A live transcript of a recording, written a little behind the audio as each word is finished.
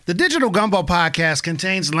The Digital Gumbo Podcast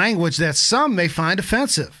contains language that some may find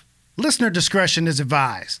offensive. Listener discretion is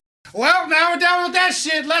advised. Well, now we're done with that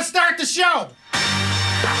shit. Let's start the show.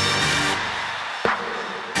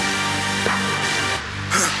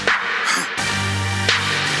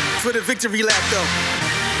 For the victory lap, though.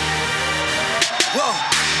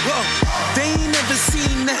 Whoa. They ain't never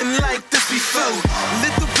seen nothing like this before.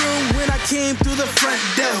 Lit the room when I came through the front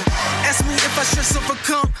door. Ask me if I should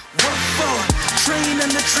overcome. What for? Train in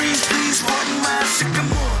the trees, please pardon my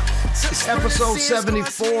sycamore. It's episode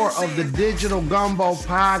 74 of the Digital Gumbo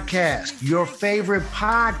Podcast, your favorite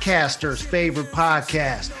podcaster's favorite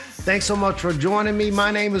podcast. Thanks so much for joining me. My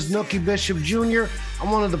name is Nookie Bishop Jr. I'm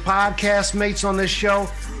one of the podcast mates on this show,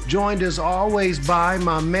 joined as always by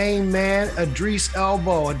my main man, Idris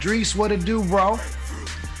Elbow. Idris, what it do, bro?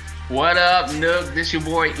 What up, Nook? This your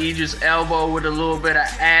boy Idris Elbow with a little bit of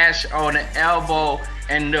ash on the elbow.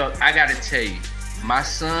 And Nook, I gotta tell you, my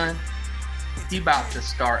son, he about to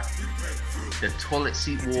start the toilet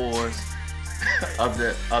seat wars of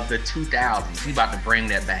the 2000s. He about to bring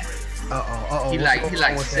that back. He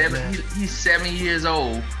like 7. He's 7 years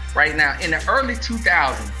old right now. In the early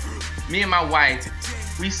 2000s, me and my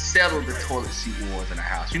wife, we settled the toilet seat wars in the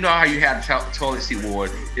house. You know how you have the toilet seat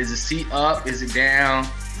wars? Is the seat up? Is it down?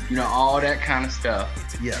 You know, all that kind of stuff.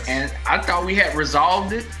 Yes. And I thought we had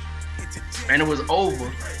resolved it, and it was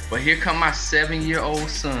over. But here come my 7-year-old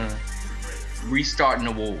son restarting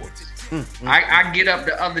the wars. I get up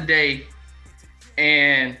the other day,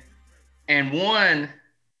 and one,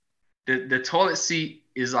 the toilet seat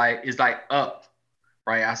is like up,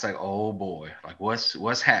 right? I was like, oh boy, like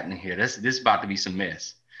what's happening here? This about to be some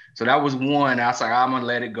mess. So that was one. I was like, I'm gonna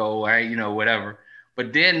let it go, right? You know, whatever.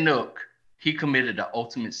 But then Nook, he committed the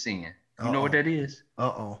ultimate sin. You know what that is?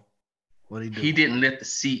 What'd he do? He didn't lift the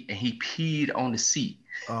seat, and he peed on the seat.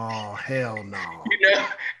 Oh, hell no. You know,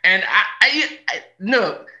 and I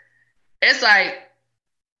Nook, it's like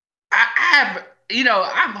I've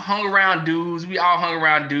hung around dudes. We all hung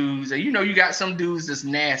around dudes, and you know, you got some dudes that's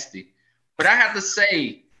nasty. But I have to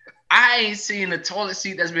say, I ain't seen a toilet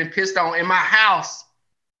seat that's been pissed on in my house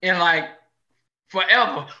in like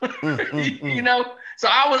forever. You know, so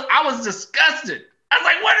I was disgusted. I was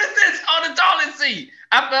like, "What is this on the toilet seat?"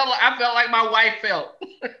 I felt like my wife felt.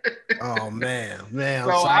 Oh man.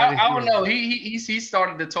 So I don't know. He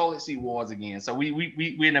started the toilet seat wars again. So we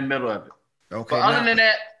in the middle of it. Okay. But other than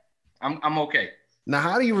that, I'm okay. Now,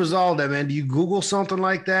 how do you resolve that, man? Do you Google something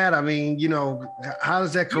like that? I mean, you know, how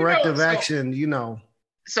does that corrective action, you know?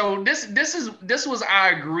 So this was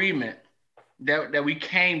our agreement that we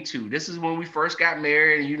came to. This is when we first got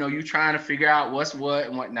married, and you know, you trying to figure out what's what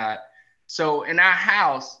and whatnot. So in our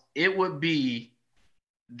house, it would be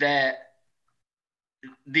that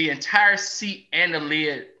the entire seat and the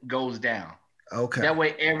lid goes down. Okay. That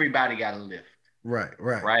way everybody got a lift. Right.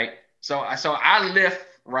 So I lift,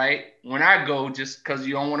 right, when I go, just because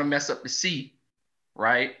you don't want to mess up the seat,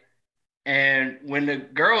 right? And when the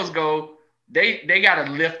girls go, they got to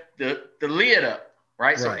lift the lid up,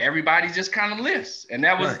 right? So everybody just kind of lifts, and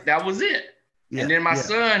that was it. Yeah, and then my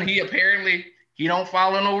son, he don't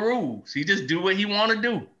follow no rules. He just do what he want to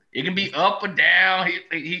do. It can be up or down.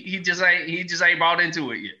 He just ain't bought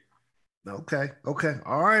into it yet. Okay.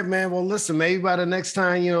 All right, man. Well, listen, maybe by the next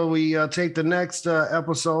time, you know, we take the next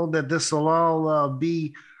episode, that this will all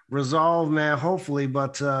be resolved, man, hopefully.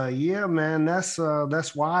 But yeah, man, that's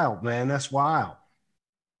wild, man. That's wild.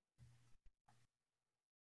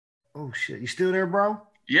 Oh shit. You still there, bro?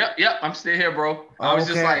 Yep. I'm still here, bro. I was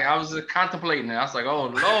just contemplating it. I was like, oh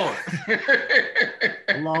Lord.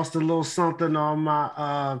 I lost a little something on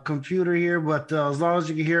my computer here, but as long as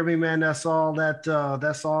you can hear me, man, that's all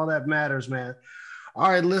that matters, man. All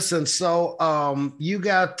right, listen. So you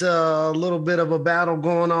got a little bit of a battle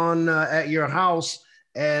going on at your house,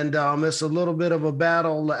 and it's a little bit of a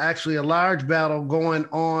battle, actually a large battle going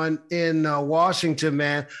on in Washington,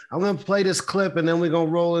 man. I'm going to play this clip, and then we're going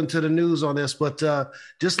to roll into the news on this, but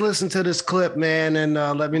just listen to this clip, man, and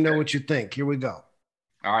let me know what you think. Here we go.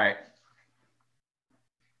 All right.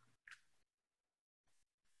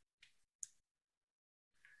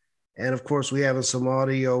 And of course, we're having some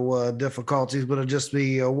audio difficulties, but it'll just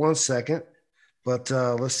be 1 second. But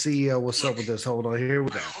let's see what's up with this. Hold on, here we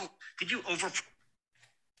go. Could you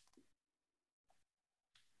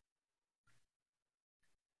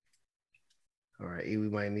All right, we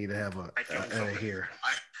might need to have a here.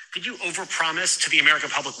 Could you overpromise to the American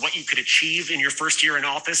public what you could achieve in your first year in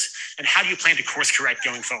office, and how do you plan to course correct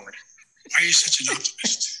going forward? Why are you such an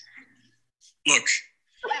optimist? Look,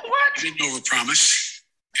 I didn't overpromise,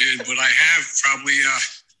 and what I have probably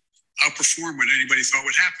outperformed what anybody thought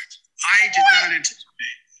would happen. I did not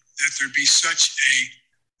anticipate that there be such a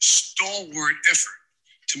stalwart effort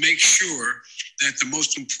to make sure that the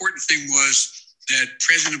most important thing was that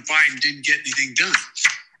President Biden didn't get anything done.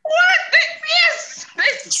 What? Yes.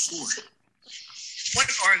 For. What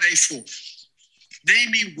are they for?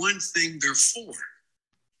 Name me one thing they're for.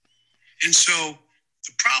 And so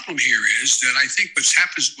the problem here is that I think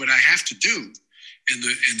what I have to do in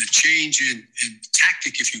the change in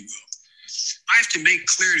tactic, if you will, I have to make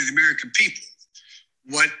clear to the American people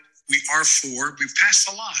what we are for. We've passed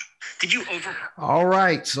a lot. Did you over? All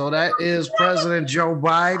right. So that is President Joe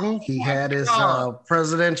Biden. He had his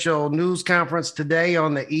presidential news conference today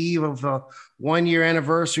on the eve of the 1-year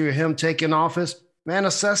anniversary of him taking office. Man,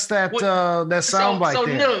 assess that that soundbite. So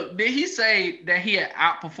look, did he say that he had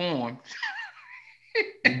outperformed?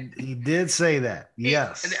 He did say that.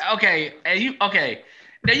 Yes. Okay.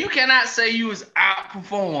 Now you cannot say you was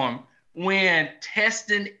outperformed when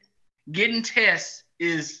getting tests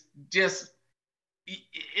is just,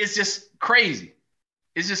 it's just crazy.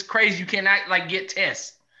 It's just crazy. You cannot get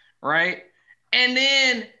tests, right? And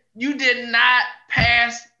then you did not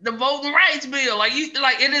pass the voting rights bill.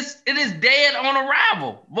 It is dead on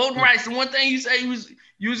arrival. Voting rights, the one thing you say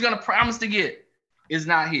you was gonna promise to get is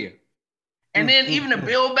not here. And then even the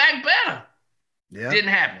Build Back Better didn't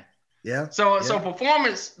happen. Yeah. So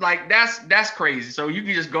performance, that's crazy. So you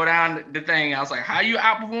can just go down the thing. I was like, how you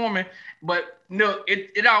outperforming? But no,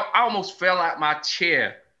 I almost fell out my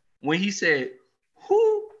chair when he said,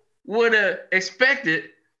 who would have expected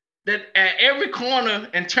that at every corner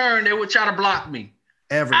and turn they would try to block me?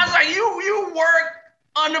 Everybody. I was like, you work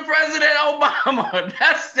under President Obama.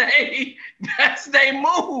 That's they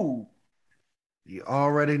move. You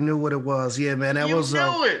already knew what it was. Yeah, man.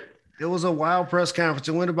 It was a wild press conference.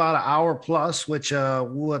 It went about an hour plus, which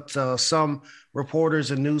some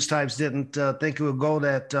reporters and news types didn't think it would go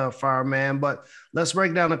that far, man. But let's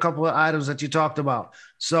break down a couple of items that you talked about.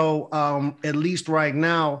 So at least right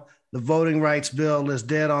now, the voting rights bill is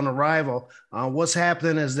dead on arrival. What's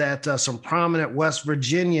happening is that some prominent West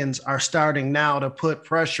Virginians are starting now to put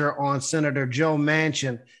pressure on Senator Joe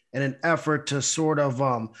Manchin in an effort to sort of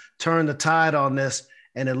turn the tide on this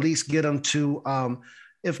and at least get him to,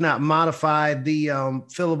 if not modify the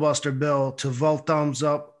filibuster bill, to vote thumbs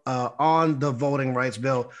up on the voting rights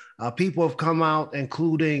bill. People have come out,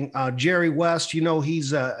 including Jerry West. You know,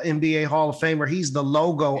 he's an NBA Hall of Famer. He's the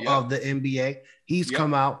logo of the NBA. He's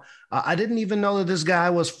come out. I didn't even know that this guy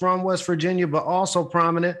was from West Virginia, but also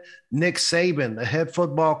prominent. Nick Saban, the head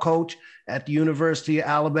football coach at the University of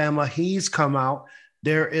Alabama, he's come out.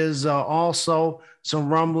 There is also some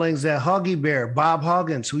rumblings that Huggy Bear, Bob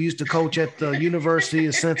Huggins, who used to coach at the University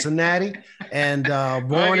of Cincinnati and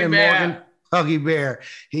born in Huggy Bear.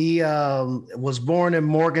 He was born in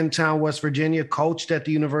Morgantown, West Virginia, coached at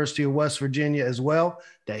the University of West Virginia as well,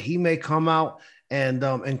 that he may come out and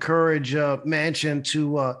encourage Manchin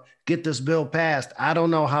to get this bill passed. I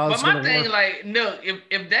don't know how it's going to work. But my thing,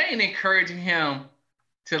 if they ain't encouraging him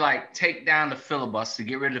to take down the filibuster,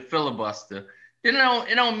 get rid of the filibuster, it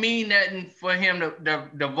don't mean nothing for him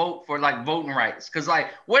to vote for voting rights. Because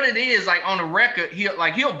what it is, on the record,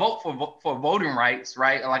 he'll vote for voting rights,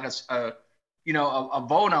 right? A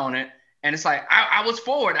vote on it. And it's I was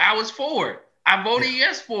for it. I voted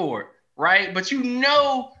yes for it, right? But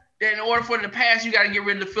that in order for it to pass, you got to get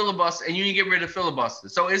rid of the filibuster, and you didn't get rid of the filibuster.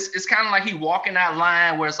 So it's kind of like he walking that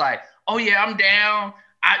line where it's oh yeah, I'm down.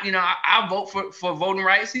 I'll vote for voting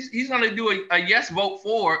rights. He's going to do a yes vote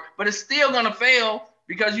for it, but it's still going to fail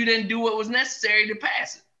because you didn't do what was necessary to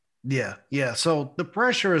pass it. Yeah. So the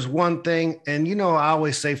pressure is one thing. And, I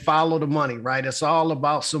always say, follow the money, right? It's all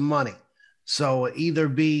about some money. So either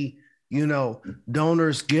be,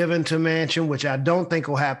 donors given to Manchin, which I don't think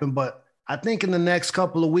will happen, but I think in the next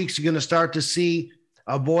couple of weeks, you're going to start to see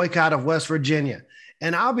a boycott of West Virginia.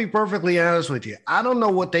 And I'll be perfectly honest with you. I don't know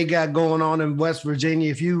what they got going on in West Virginia.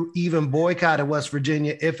 If you even boycotted West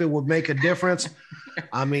Virginia, if it would make a difference.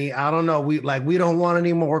 I mean, I don't know. We don't want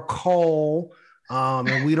any more coal,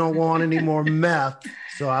 and we don't want any more meth.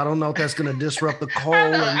 So I don't know if that's going to disrupt the coal.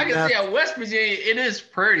 I can see West Virginia, it is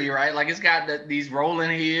pretty, right? It's got these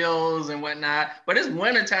rolling hills and whatnot. But it's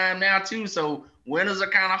wintertime now too, so winters are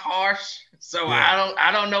kind of harsh. So yeah.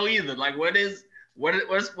 I don't know either. What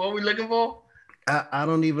are we looking for? I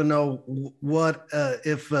don't even know what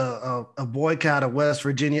if a boycott of West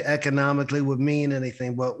Virginia economically would mean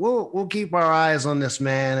anything, but we'll keep our eyes on this,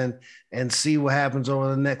 man, and see what happens over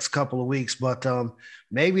the next couple of weeks. But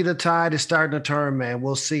maybe the tide is starting to turn, man.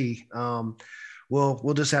 We'll see.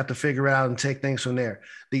 we'll just have to figure it out and take things from there.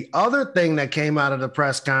 The other thing that came out of the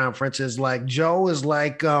press conference is like Joe is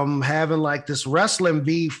like having like this wrestling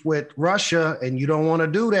beef with Russia, and you don't want to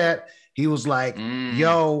do that. He was like,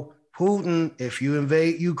 yo, Putin, if you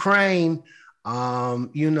invade Ukraine,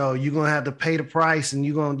 you're gonna have to pay the price, and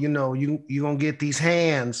you're gonna get these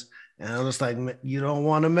hands. And I was like, you don't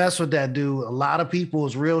want to mess with that dude. A lot of people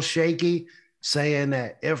is real shaky, saying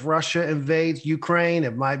that if Russia invades Ukraine,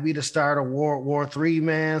 it might be the start of World War III,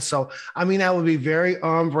 man. So, I mean, that would be very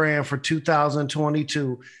on brand for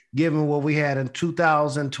 2022, given what we had in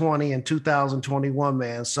 2020 and 2021,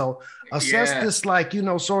 man. So assess this like,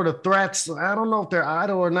 sort of threats. I don't know if they're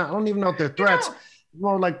idle or not. I don't even know if they're threats.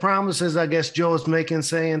 More like promises, I guess Joe is making,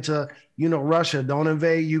 saying to, Russia, don't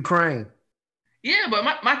invade Ukraine. Yeah, but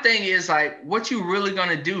my thing is like, what you really going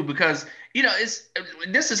to do? Because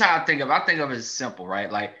this is how I think of it. I think of it as simple,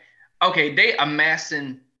 right? Like, okay, they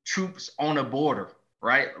amassing troops on the border,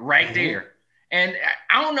 right there. And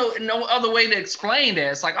I don't know no other way to explain that.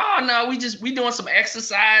 It's like, oh no, we doing some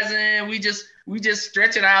exercising, we just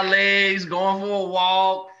stretching our legs, going for a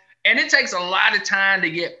walk. And it takes a lot of time to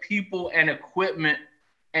get people and equipment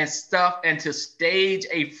and stuff and to stage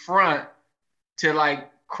a front to like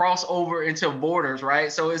cross over into borders, right?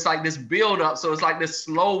 So it's like this build up. So it's like this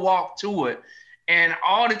slow walk to it. And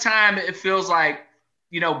all the time it feels like,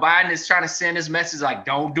 Biden is trying to send this message like,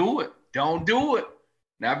 don't do it. Don't do it.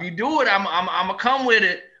 Now, if you do it, I'm gonna come with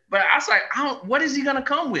it. But I was like, what is he gonna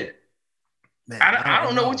come with? Man, I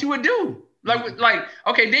don't know what you would do. Like,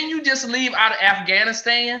 okay, then you just leave out of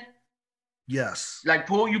Afghanistan. Yes. Like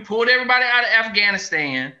you pulled everybody out of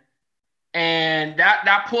Afghanistan, and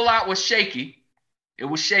that pullout was shaky. It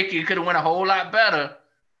was shaky. It could have went a whole lot better.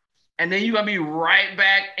 And then you're going to be right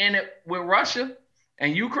back in it with Russia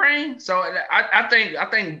and Ukraine. So I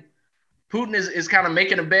think Putin is kind of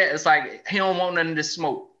making a bet. It's like he don't want none of this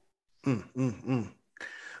smoke. We're going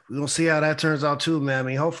to see how that turns out too, man. I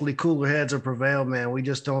mean, hopefully cooler heads will prevail, man. We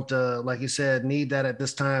just don't, like you said, need that at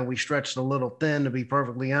this time. We stretched a little thin, to be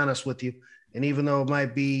perfectly honest with you. And even though it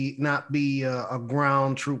might not be a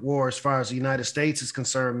ground troop war as far as the United States is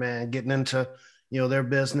concerned, man, getting into their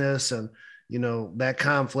business and, that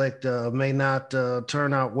conflict may not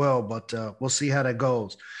turn out well, but we'll see how that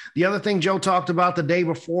goes. The other thing Joe talked about the day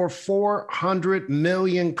before, 400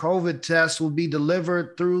 million COVID tests will be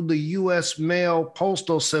delivered through the U.S. mail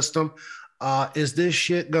postal system. Is this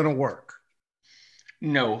shit going to work?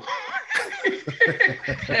 No.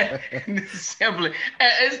 Simply,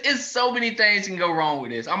 it's so many things can go wrong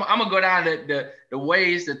with this. I'm going to go down the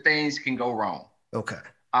ways that things can go wrong. Okay.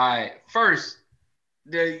 All right. First,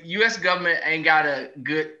 the U.S. government ain't got a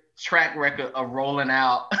good track record of rolling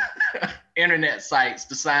out internet sites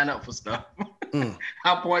to sign up for stuff.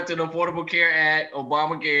 I point to the Affordable Care Act,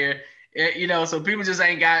 Obamacare, so people just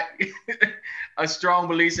ain't got a strong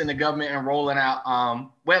belief in the government and rolling out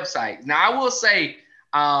websites. Now, I will say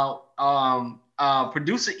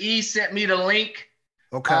Producer E sent me the link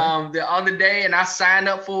the other day, and I signed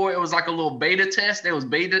up for it. It was like a little beta test. They was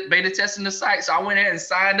beta testing the site, so I went ahead and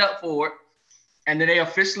signed up for it. And then they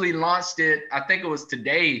officially launched it. I think it was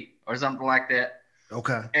today or something like that.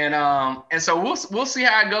 Okay. And so we'll see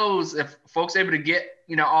how it goes if folks are able to get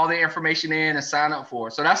all the information in and sign up for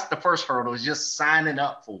it. So that's the first hurdle, is just signing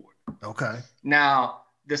up for it. Okay. Now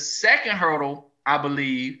the second hurdle, I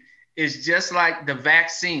believe, is just like the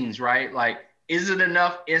vaccines, right? Like, is it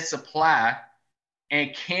enough in supply,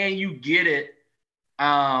 and can you get it,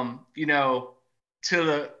 to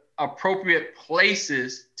the appropriate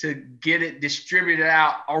places to get it distributed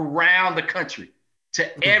out around the country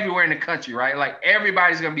to everywhere in the country, right? Like,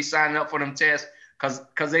 everybody's going to be signing up for them tests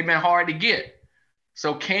because they've been hard to get.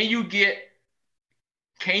 So can you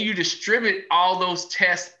distribute all those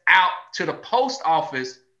tests out to the post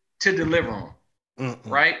office to deliver them,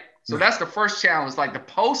 right? So that's the first challenge. Like, the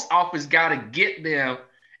post office got to get them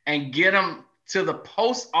and get them to the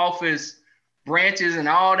post office branches and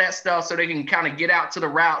all that stuff, so they can kind of get out to the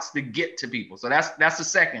routes to get to people. So that's the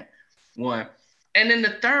second one. And then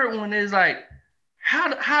the third one is like,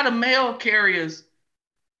 how the mail carriers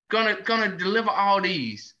gonna deliver all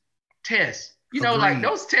these tests? Like,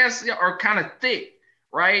 those tests are kind of thick,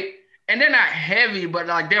 right? And they're not heavy, but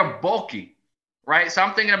like they're bulky, right? So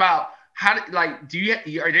I'm thinking about are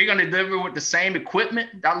they gonna deliver with the same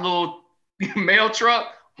equipment? That little mail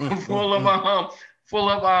truck full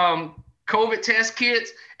of COVID test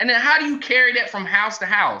kits. And then how do you carry that from house to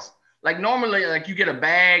house? Like, normally, like, you get a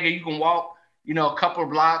bag and you can walk, a couple of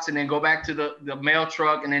blocks and then go back to the mail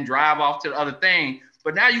truck and then drive off to the other thing.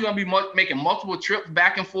 But now you're going to be making multiple trips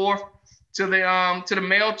back and forth to the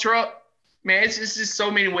mail truck. Man, it's just so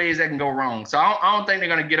many ways that can go wrong. So I don't think they're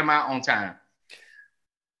gonna get them out on time.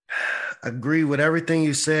 Agree with everything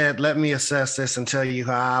you said. Let me assess this and tell you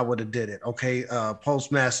how I would have did it. Okay,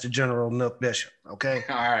 Postmaster General Nook Bishop. Okay.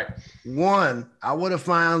 All right. One, I would have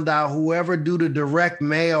found out whoever do the direct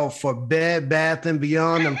mail for Bed Bath and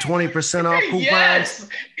Beyond, them 20% off coupons. Yes,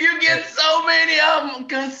 you get so many of them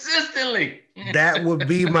consistently. That would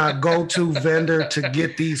be my go-to vendor to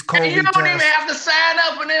get these COVID and you don't tests. even have to sign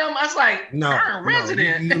up for them. I was like, current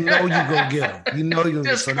resident. You know you gonna get them. You know you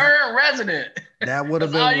just current resident. That would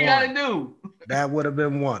have been all you one. gotta do. That would have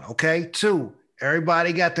been one. Okay. Two,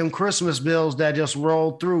 everybody got them Christmas bills that just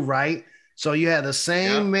rolled through, right? So you had the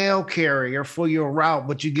same mail carrier for your route,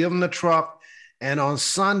 but you give them the truck. And on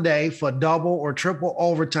Sunday for double or triple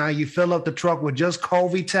overtime, you fill up the truck with just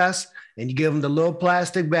COVID tests and you give them the little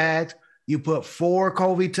plastic bags. You put 4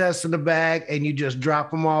 COVID tests in the bag and you just drop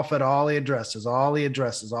them off at all the addresses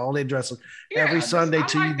every Sunday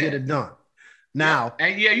till you get it done. Now,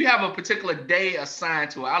 and you have a particular day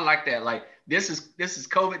assigned to it. I like that. Like this is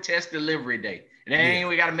COVID test delivery day. And ain't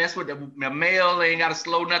we got to mess with the mail. They ain't got to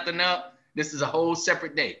slow nothing up. This is a whole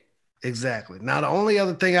separate day. Exactly. Now, the only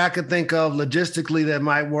other thing I could think of logistically that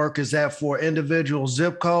might work is that for individual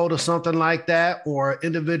zip code or something like that, or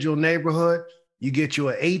individual neighborhood, you get you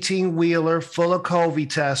an 18-wheeler full of COVID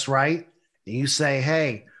tests, right? And you say,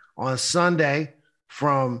 hey, on Sunday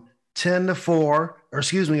from 10 to 4, or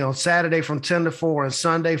excuse me, on Saturday from 10 to 4 and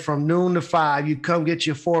Sunday from noon to 5, you come get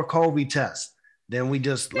your 4 COVID tests. Then we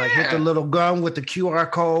just hit the little gun with the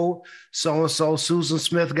QR code. So-and-so, Susan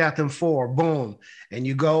Smith got them 4. Boom. And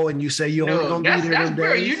you go and you say you're only going to be there in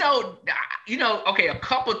days. You know, okay, a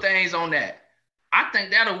couple things on that. I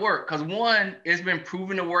think that'll work because one, it's been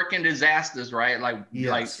proven to work in disasters, right? Like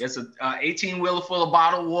it's a 18-wheeler full of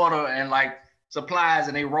bottled water and like supplies,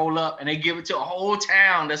 and they roll up and they give it to a whole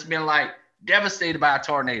town that's been like devastated by a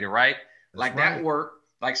tornado, right? That worked.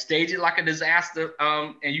 Like stage it like a disaster,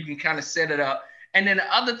 and you can kind of set it up. And then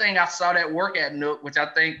the other thing I saw that work at Nook, which I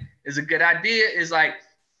think is a good idea, is like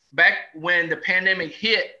back when the pandemic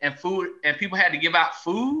hit and people had to give out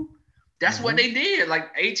food. That's what they did.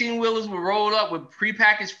 Like 18-wheelers would roll up with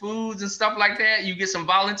prepackaged foods and stuff like that. You get some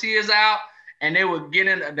volunteers out and they would get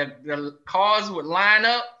in the cars would line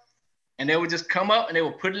up and they would just come up and they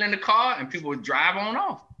would put it in the car and people would drive on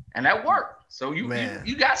off. And that worked. So you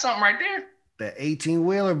got something right there. That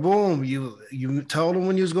 18-wheeler, boom. You told them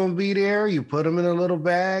when you was going to be there. You put them in a little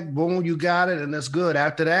bag. Boom, you got it. And that's good.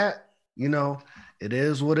 After that, it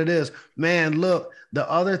is what it is. Man, look, the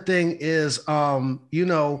other thing is, with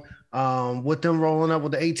them rolling up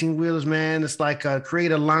with the 18-wheelers, man, it's like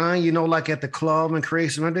create a line, like at the club and create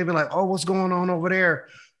some, they'd be like, oh, what's going on over there?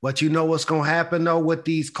 But you know what's going to happen, though, with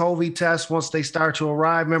these COVID tests once they start to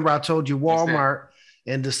arrive? Remember, I told you Walmart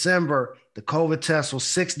in December, the COVID test was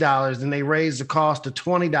 $6, and they raised the cost to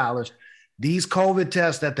 $20. These COVID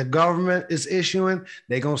tests that the government is issuing,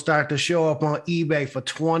 they're going to start to show up on eBay for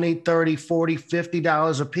 $20, $30, $40,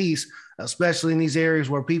 $50 a piece, especially in these areas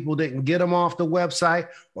where people didn't get them off the website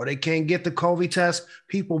or they can't get the COVID test.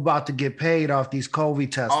 People about to get paid off these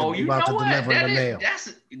COVID tests. Oh, you about know to what? Deliver in the mail.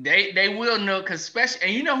 They will know, because especially,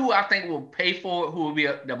 and you know who I think will pay for it, who will be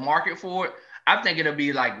the market for it? I think it'll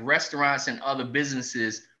be like restaurants and other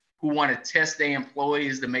businesses who want to test their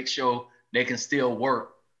employees to make sure they can still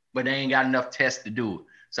work, but they ain't got enough tests to do it.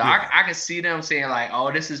 So I can see them saying like,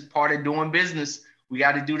 oh, this is part of doing business. We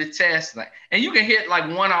got to do the test. Like, and you can hit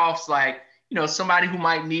like one-offs, like, somebody who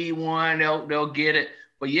might need one, they'll get it.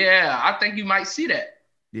 But yeah, I think you might see that.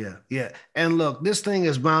 Yeah. And look, this thing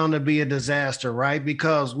is bound to be a disaster, right?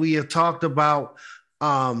 Because we have talked about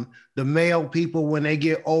the mail people, when they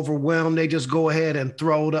get overwhelmed, they just go ahead and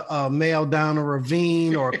throw the mail down a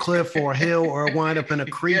ravine or a cliff or a hill or wind up in a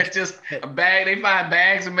creek. Yeah, just a bag. They find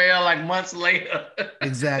bags of mail like months later.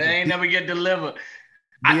 Exactly. They ain't never get delivered.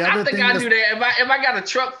 I think I do that. If I got a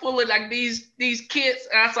truck full of like these kits,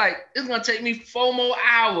 and I was like, it's gonna take me 4 more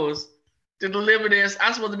hours to deliver this.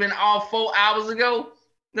 I'm supposed to have been all 4 hours ago.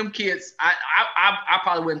 Them kits, I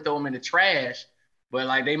probably wouldn't throw them in the trash. But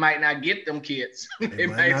like they might not get them kits.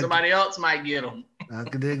 Somebody else might get them. I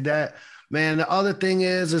could dig that. Man, the other thing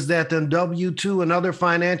is that them W-2 and other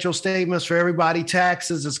financial statements for everybody,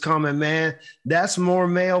 taxes is coming, man. That's more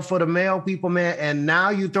mail for the mail people, man. And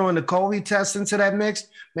now you throwing the COVID tests into that mix,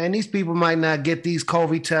 man, these people might not get these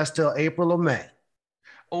COVID tests till April or May.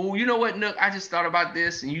 Oh, you know what, Nook? I just thought about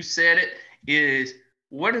this and you said it, is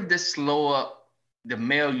what if this slow up the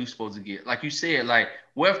mail you're supposed to get? Like you said, like,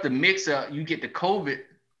 what if the mix-up, you get the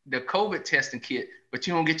COVID testing kit, but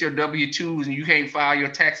you don't get your W-2s and you can't file your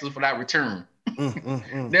taxes for that return?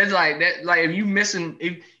 There's like that. Like if you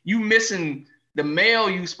missing the mail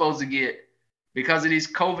you supposed to get because of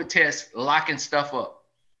these COVID tests locking stuff up.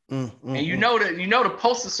 And you know the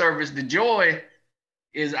postal service, the Joy,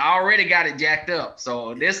 is already got it jacked up.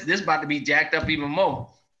 So this about to be jacked up even more.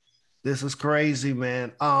 This is crazy,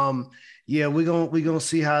 man. Yeah, we're gonna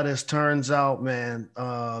see how this turns out, man.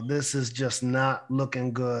 This is just not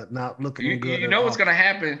looking good. Not looking good. You know what's gonna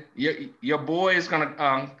happen? Your boy is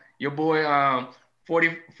gonna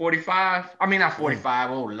 45. I mean not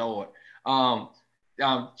 45. Oh Lord.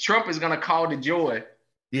 Trump is gonna call the Joy.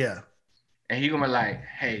 Yeah. And he's gonna be like,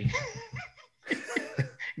 hey,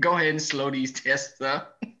 go ahead and slow these tests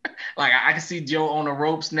up. Like I can see Joe on the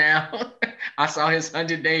ropes now. I saw his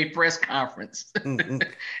 100-day press conference. And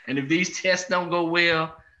if these tests don't go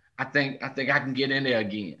well, I think I can get in there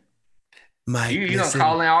again. Mike, you gonna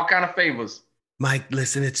call in all kind of favors. Mike,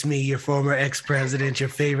 listen, it's me, your former ex-president, your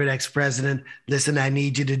favorite ex-president. Listen, I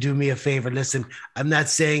need you to do me a favor. Listen, I'm not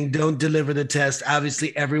saying don't deliver the test.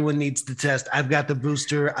 Obviously, everyone needs the test. I've got the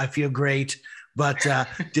booster. I feel great. But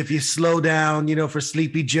if you slow down, for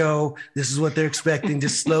Sleepy Joe, this is what they're expecting.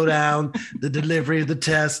 Just slow down the delivery of the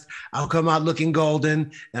test. I'll come out looking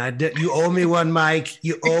golden. And you owe me one, Mike.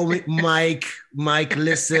 You owe me, Mike. Mike,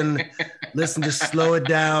 listen, just slow it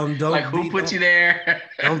down. Don't who put you there?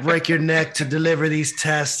 Don't break your neck to deliver these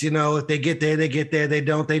tests. If they get there, they get there. They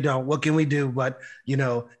don't, they don't. What can we do? But,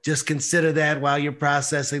 just consider that while you're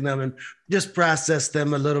processing them and just process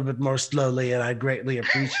them a little bit more slowly. And I greatly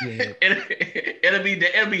appreciate it. It'll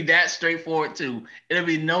be that straightforward too. It'll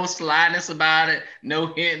be no slyness about it.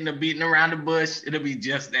 No hinting or beating around the bush. It'll be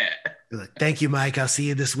just that. Thank you, Mike. I'll see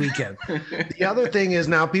you this weekend. The other thing is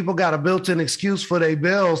now people got a built-in excuse for their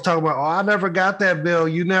bills, talking about, I never got that bill.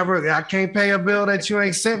 I can't pay a bill that you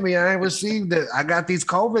ain't sent me. I ain't received it. I got these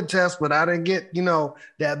COVID tests, but I didn't get,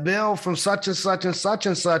 that bill from such and such and such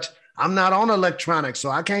and such. I'm not on electronics, so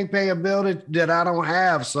I can't pay a bill that I don't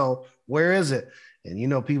have. So where is it?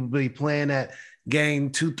 And, people be playing that game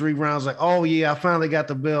 2-3 rounds like, oh yeah, I finally got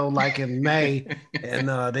the bill like in May, and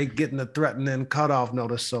they getting the threatening cutoff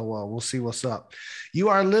notice. So we'll see what's up. You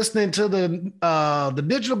are listening to the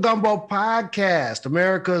Digital Gumbo Podcast,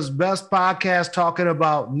 America's best podcast talking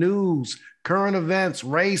about news, current events,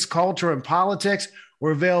 race, culture, and politics.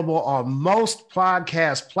 We're available on most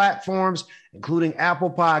podcast platforms, including Apple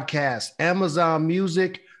Podcasts, Amazon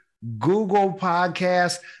Music, Google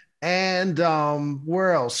Podcasts, and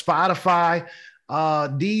where else? Spotify,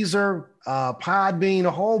 Deezer, Podbean,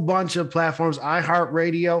 a whole bunch of platforms,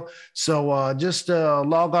 iHeartRadio. So just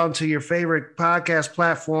log on to your favorite podcast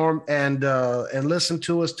platform and listen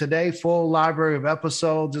to us today. Full library of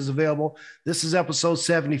episodes is available. This is episode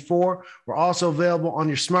 74. We're also available on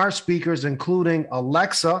your smart speakers, including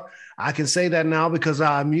Alexa. I can say that now because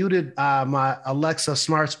I muted my Alexa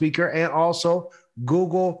smart speaker, and also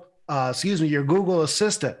your Google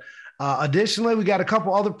Assistant. Additionally, we got a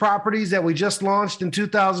couple other properties that we just launched in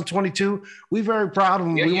 2022. We're very proud of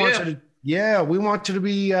them. We want you to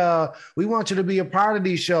be a part of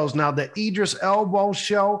these shows. Now, the Idris Elbow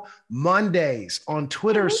Show, Mondays on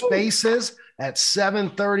Twitter Spaces at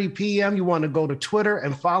 7:30 p.m. You want to go to Twitter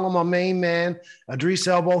and follow my main man, Idris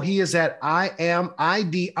Elbow. He is at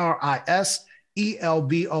IDRIS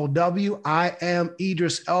ELBOW. I am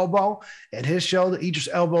Idris Elbow, and his show, the Idris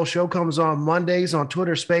Elbow Show, comes on Mondays on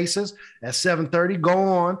Twitter Spaces at 7:30. Go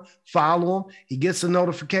on, follow him. He gets a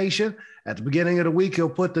notification at the beginning of the week. He'll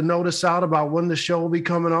put the notice out about when the show will be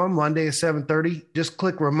coming on Monday at 7:30. Just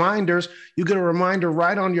click reminders. You get a reminder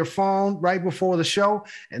right on your phone right before the show,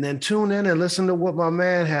 and then tune in and listen to what my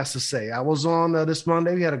man has to say. I was on this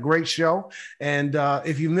Monday. We had a great show, and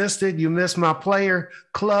if you missed it, you missed my player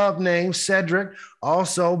club name, Cedric.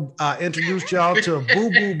 Also introduced y'all to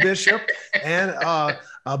Boo Boo Bishop and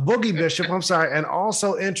Boogie Bishop, and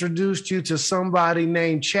also introduced you to somebody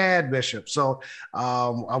named Chad Bishop. So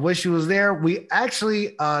I wish he was there. We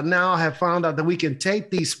actually now have found out that we can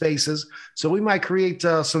tape these spaces, so we might create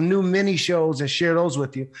some new mini shows and share those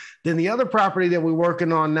with you. Then the other property that we're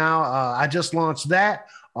working on now, I just launched that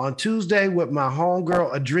on Tuesday with my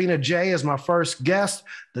homegirl Adrena J as my first guest,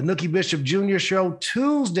 the Nookie Bishop Jr. Show,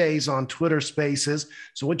 Tuesdays on Twitter Spaces.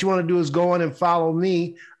 So what you want to do is go in and follow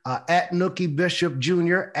me at Nookie Bishop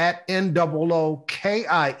Jr. at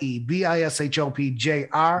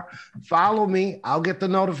NOOKIEBISHOPJR. Follow me. I'll get the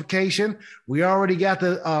notification. We already got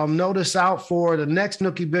the notice out for the next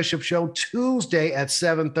Nookie Bishop Show, Tuesday at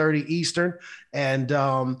 7:30 Eastern. And, we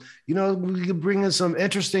can bring in some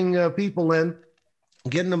interesting people in,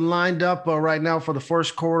 getting them lined up right now for the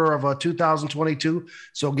first quarter of 2022.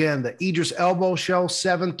 So again, the Idris Elbow Show,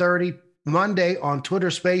 7:30 Monday on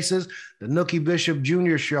Twitter Spaces, the Nookie Bishop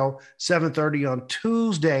Jr. Show, 7:30 on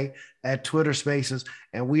Tuesday at Twitter Spaces.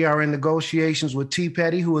 And we are in negotiations with T.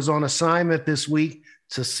 Petty, who is on assignment this week,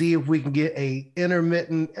 to see if we can get a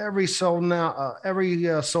intermittent every so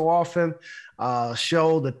often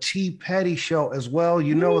show, the T. Petty Show as well.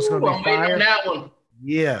 You know, it's going to be fire. That one.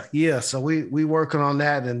 Yeah. So we working on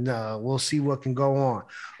that, and we'll see what can go on.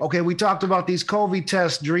 Okay, we talked about these COVID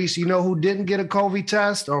tests, Dries. You know who didn't get a COVID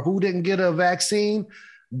test or who didn't get a vaccine?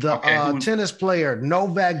 The tennis player,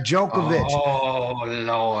 Novak Djokovic. Oh,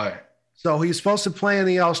 Lord. So he's supposed to play in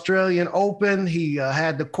the Australian Open. He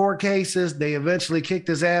had the court cases. They eventually kicked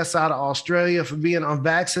his ass out of Australia for being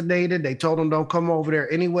unvaccinated. They told him don't come over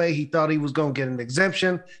there anyway. He thought he was going to get an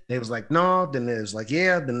exemption. They was like, no. Then they was like,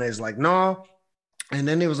 yeah. Then they was like, no. And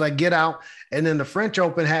then it was like, get out. And then the French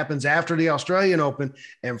Open happens after the Australian Open.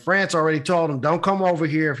 And France already told him, don't come over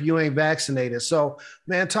here if you ain't vaccinated. So,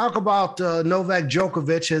 man, talk about Novak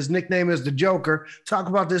Djokovic. His nickname is the Joker. Talk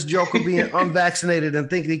about this Joker being unvaccinated and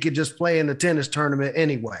thinking he could just play in the tennis tournament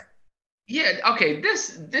anyway. Yeah, okay.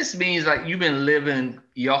 This means like you've been living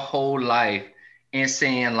your whole life and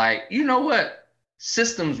saying like, you know what?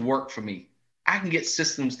 Systems work for me. I can get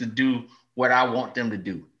systems to do what I want them to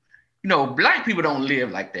do. You know, Black people don't live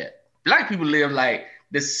like that. Black people live like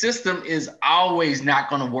the system is always not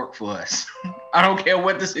going to work for us. I don't care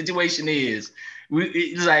what the situation is.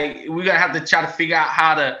 It's like we're gonna have to try to figure out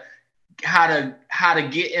how to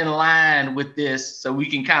get in line with this so we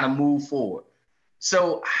can kind of move forward.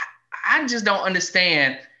 So I just don't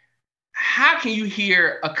understand, how can you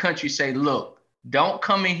hear a country say, look, don't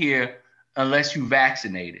come in here unless you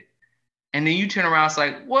vaccinated, and then you turn around and it's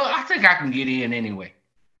like, well, I think I can get in anyway.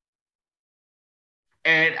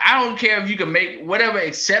 And I don't care if you can make whatever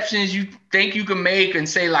exceptions you think you can make and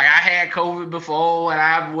say, like, I had COVID before and I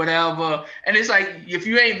have whatever. And it's like, if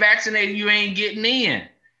you ain't vaccinated, you ain't getting in.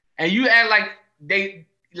 And you act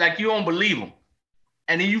like you don't believe them.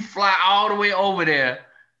 And then you fly all the way over there.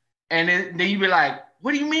 And then you be like,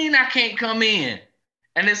 what do you mean I can't come in?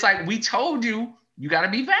 And it's like, we told you, you got to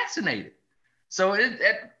be vaccinated. So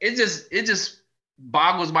it just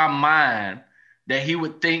boggles my mind that he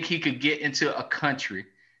would think he could get into a country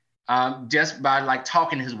just by like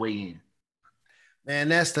talking his way in. Man,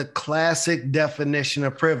 that's the classic definition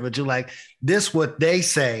of privilege. You're like, this what they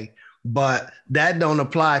say, but that don't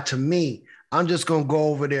apply to me. I'm just going to go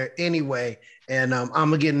over there anyway. And I'm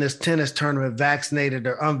going to get in this tennis tournament vaccinated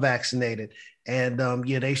or unvaccinated. And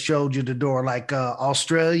yeah, they showed you the door, like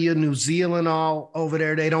Australia, New Zealand, all over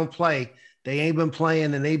there. They don't play. They ain't been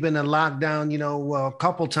playing, and they've been in lockdown, a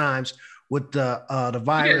couple times with the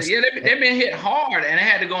virus. Yeah, they've been hit hard, and they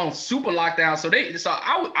had to go on super lockdown. So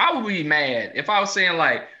I would be mad if I was saying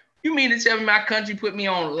like, you mean to tell me my country put me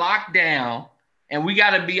on lockdown and we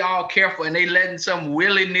got to be all careful, and they letting some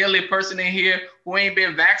willy-nilly person in here who ain't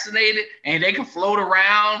been vaccinated and they can float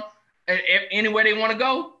around anywhere they want to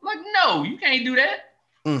go? Like, no, you can't do that.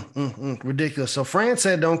 Ridiculous. So France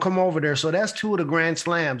said don't come over there. So that's two of the Grand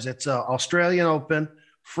Slams. It's Australian Open,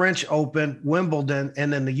 French Open, Wimbledon,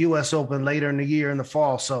 and then the U.S. Open later in the year in the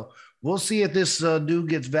fall. So we'll see if this dude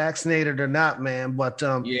gets vaccinated or not, man. But they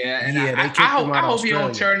kicked him out. I hope he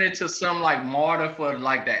don't turn into some like martyr for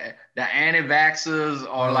like the anti-vaxxers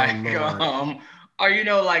or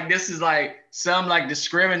or like this is like some like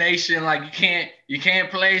discrimination, like you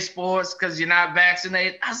can't play sports because you're not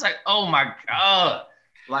vaccinated. I was like, oh my God,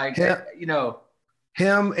 like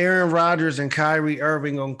Him, Aaron Rodgers, and Kyrie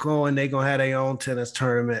Irving gonna go, and they gonna have their own tennis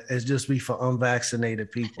tournament. It's just be for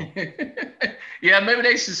unvaccinated people. Yeah, maybe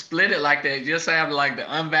they should split it like that. Just have like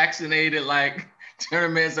the unvaccinated like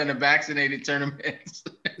tournaments and the vaccinated tournaments.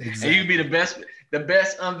 Exactly. And you be the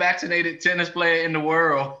best unvaccinated tennis player in the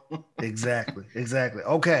world. Exactly.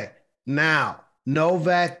 Okay, now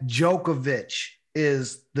Novak Djokovic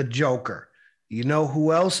is the Joker. You know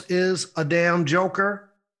who else is a damn Joker?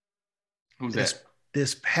 Who's that?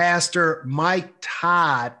 This pastor Mike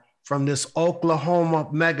Todd from this Oklahoma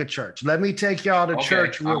megachurch. Let me take y'all to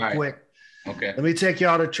church real quick. Okay. Let me take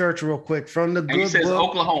y'all to church real quick from the good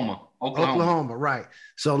book. Oklahoma, right.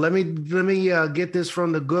 So let me get this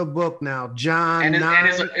from the good book now. John 9.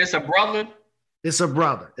 And it's a brother? It's a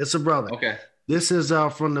brother. Okay. This is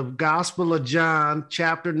from the Gospel of John,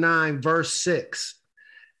 chapter 9, verse 6.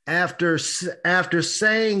 After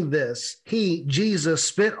saying this, Jesus,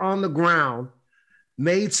 spit on the ground,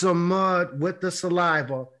 made some mud with the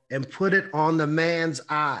saliva, and put it on the man's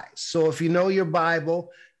eyes. So if you know your Bible,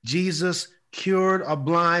 Jesus cured a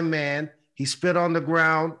blind man. He spit on the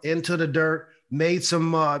ground, into the dirt, made some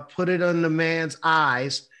mud, put it on the man's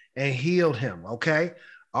eyes, and healed him. Okay?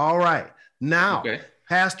 All right. Now,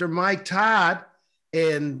 Pastor Mike Todd,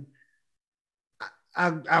 and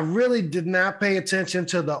I really did not pay attention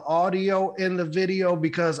to the audio in the video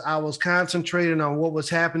because I was concentrating on what was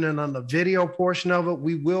happening on the video portion of it.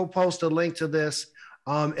 We will post a link to this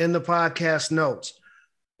in the podcast notes.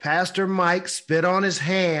 Pastor Mike spit on his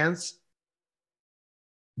hands.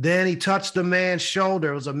 Then he touched the man's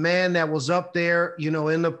shoulder. It was a man that was up there, in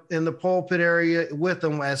the pulpit area with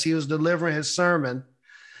him as he was delivering his sermon,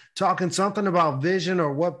 talking something about vision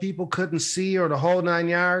or what people couldn't see or the whole 9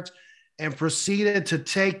 yards, and proceeded to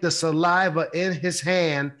take the saliva in his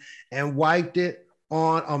hand and wiped it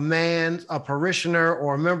on a parishioner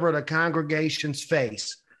or a member of the congregation's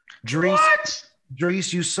face. Dries,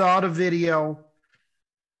 you saw the video.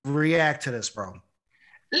 React to this, bro.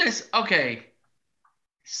 Listen, okay.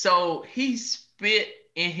 So he spit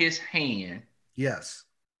in his hand. Yes.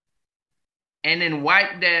 And then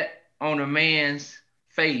wiped that on a man's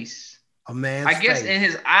face. A man's face. I guess in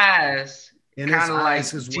his eyes. Kind of like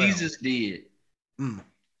Jesus did. Mm.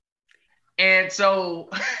 And so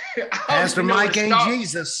Pastor Mike ain't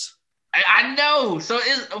Jesus. I know. So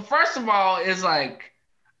first of all, it's like,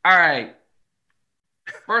 all right.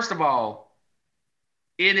 First of all,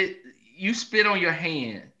 you spit on your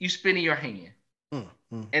hand. You spit in your hand.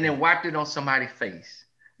 And then wiped it on somebody's face.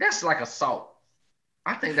 That's like assault.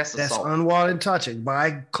 I think that's assault. That's unwanted touching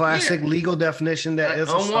by classic legal definition. That is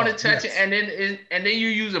unwanted touching, yes. and then you're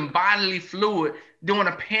using bodily fluid during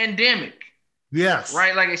a pandemic. Yes,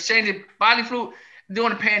 right, like exchanging bodily fluid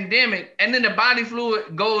during a pandemic, and then the body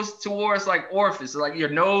fluid goes towards like orifices, like your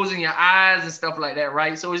nose and your eyes and stuff like that,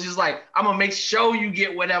 right? So it's just like I'm gonna make sure you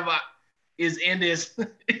get whatever is in this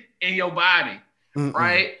in your body,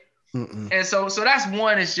 right? And so that's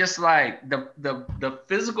one. It's just like the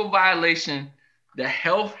physical violation, the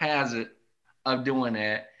health hazard of doing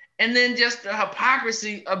that, and then just the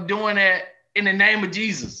hypocrisy of doing that in the name of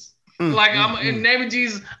Jesus. In the name of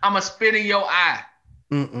Jesus, I'm gonna spit in your eye.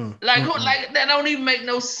 Like that don't even make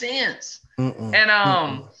no sense.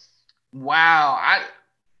 And wow,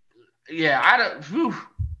 I don't. Whew.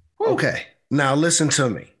 Okay, now listen to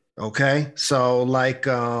me. Okay, so like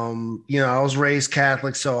I was raised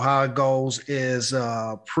Catholic, so how it goes is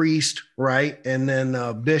priest, right, and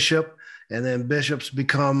then bishop. And then bishops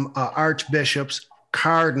become archbishops,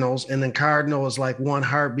 cardinals, and then cardinal is like one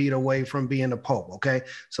heartbeat away from being a pope, okay?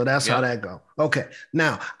 So that's how that goes. Okay,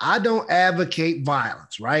 now, I don't advocate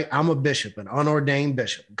violence, right? I'm a bishop, an unordained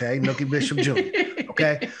bishop, okay? Nookie Bishop Jr.,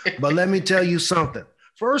 okay? But let me tell you something.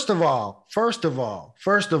 First of all,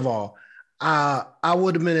 I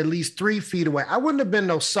would have been at least 3 feet away. I wouldn't have been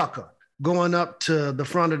no sucker going up to the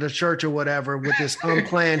front of the church or whatever with this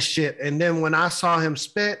unplanned shit. And then when I saw him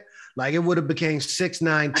spit, like it would have became 6,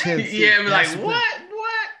 9, 10 feet. Yeah, like what?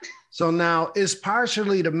 So now it's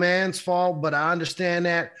partially the man's fault, but I understand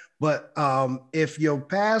that. But if your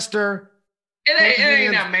pastor, it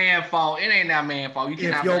ain't that man's fault. It ain't that man's fault.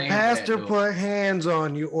 If your pastor put hands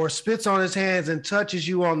on you or spits on his hands and touches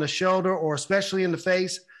you on the shoulder or especially in the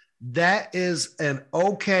face, that is an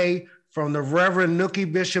okay from the Reverend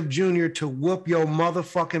Nookie Bishop Jr. to whoop your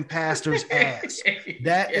motherfucking pastor's ass.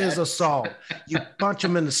 That is assault. You punch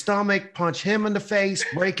him in the stomach, punch him in the face,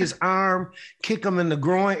 break his arm, kick him in the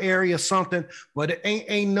groin area, something. But it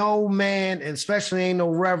ain't no man, and especially ain't no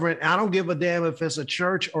reverend. I don't give a damn if it's a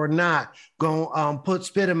church or not, gonna put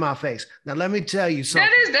spit in my face. Now, let me tell you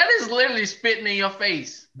something. That is literally spitting in your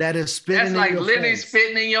face. That is spitting in your face. That's like literally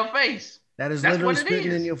spitting in your face. That is literally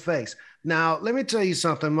spitting in your face. Now, let me tell you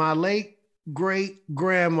something. My late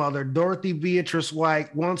great-grandmother, Dorothy Beatrice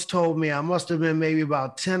White, once told me, I must have been maybe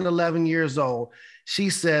about 10, 11 years old.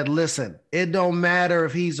 She said, listen, it don't matter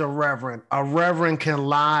if he's a reverend. A reverend can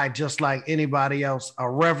lie just like anybody else. A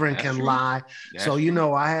reverend can lie. So,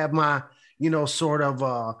 I have my, sort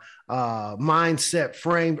of mindset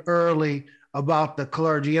framed early about the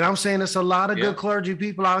clergy. And I'm saying there's a lot of good clergy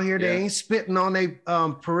people out here that ain't spitting on their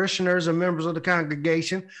parishioners and members of the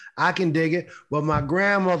congregation. I can dig it. But my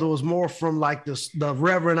grandmother was more from like the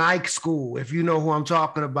Reverend Ike school, if you know who I'm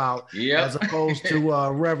talking about, as opposed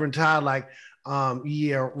to Reverend Todd. Like,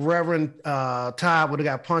 Reverend Todd would have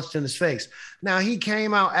got punched in his face. Now, he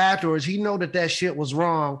came out afterwards. He know that shit was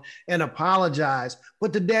wrong and apologized.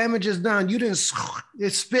 But the damage is done. You didn't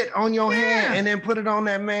spit on your hand and then put it on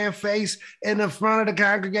that man's face in the front of the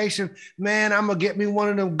congregation. Man, I'm going to get me one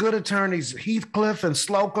of them good attorneys, Heathcliff and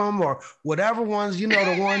Slocum or whatever ones, the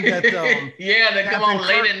one that... they come on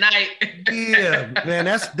late at night. Yeah, man,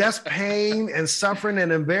 that's pain and suffering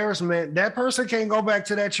and embarrassment. That person can't go back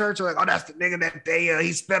to that church like, oh, that's the nigga nigga that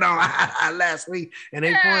he spit on last week, and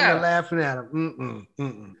they pointing and laughing at him.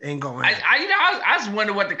 Ain't gonna happen. I just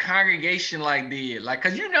wonder what the congregation like did, like,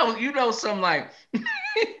 cause you know some like,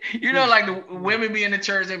 like the women be in the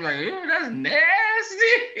church, they be like, ew, that's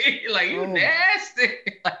nasty, like you nasty.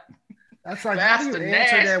 That's like, how do you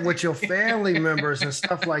answer that with your family members and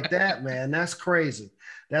stuff like that, man? That's crazy.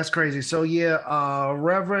 That's crazy. So yeah,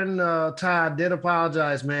 Reverend Todd did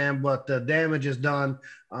apologize, man, but the damage is done.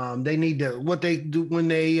 They need to, what they do when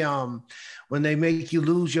they make you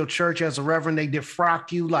lose your church as a reverend, they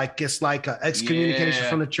defrock you, like it's like an excommunication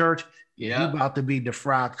from the church. Yeah, you about to be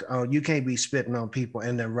defrocked. You can't be spitting on people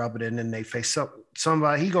and then rub it in their face.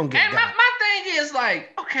 Somebody, he gonna get. And my thing is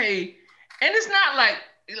like, okay, and it's not like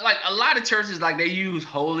a lot of churches, like they use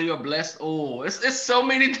holy or blessed oil. It's so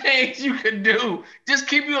many things you can do. Just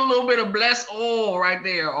keep you a little bit of blessed oil right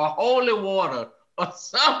there, or holy water or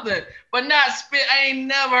something, but not spit. I ain't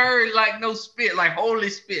never heard like no spit, like holy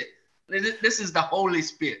spit. This is the holy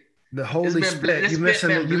spit. The holy spit. You're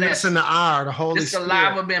missing the R, the holy this spit. This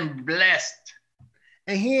saliva been blessed.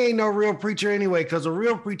 And he ain't no real preacher anyway, because a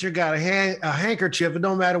real preacher got a handkerchief. It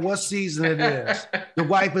don't matter what season it is to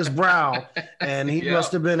wipe his brow. And he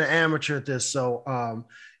must have been an amateur at this. So,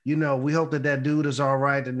 we hope that dude is all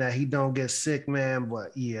right and that he don't get sick, man.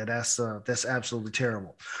 But yeah, that's absolutely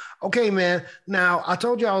terrible. Okay, man. Now, I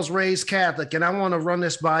told you I was raised Catholic, and I want to run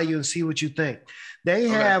this by you and see what you think. They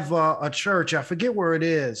have a church. I forget where it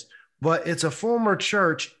is, but it's a former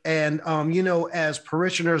church. And, as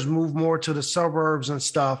parishioners move more to the suburbs and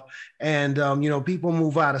stuff, and, people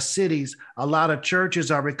move out of cities, a lot of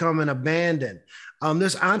churches are becoming abandoned.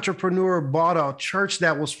 This entrepreneur bought a church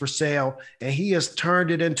that was for sale, and he has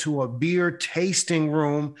turned it into a beer tasting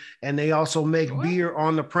room, and they also make beer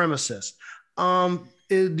on the premises.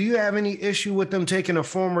 Do you have any issue with them taking a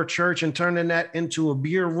former church and turning that into a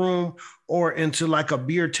beer room or into like a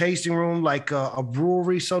beer tasting room, like a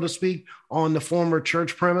brewery, so to speak, on the former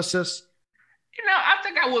church premises? I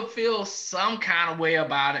think I would feel some kind of way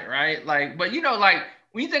about it, right? Like, but like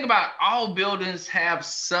when you think about all buildings have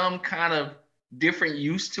some kind of different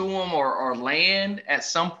use to them or land at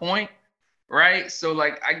some point, right? So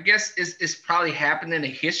like, I guess it's probably happened in the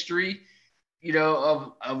history,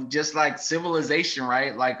 of just like civilization,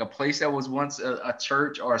 right? Like a place that was once a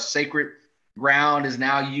church or a sacred ground is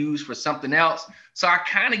now used for something else. So I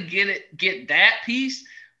kind of get that piece,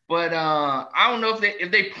 but I don't know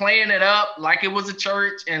if they playing it up like it was a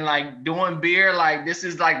church and like doing beer, like this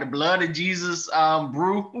is like the blood of Jesus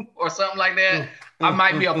brew or something like that. I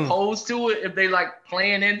might be opposed to it if they like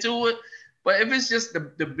playing into it, but if it's just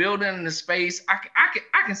the building and the space, I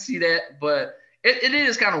can see that, but it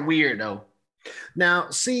is kind of weird though.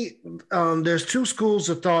 Now, see, there's two schools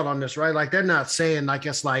of thought on this, right? Like they're not saying like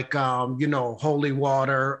it's like, holy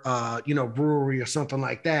water, brewery or something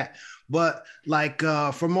like that. But like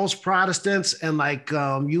for most Protestants and like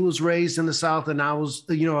you was raised in the South and I was,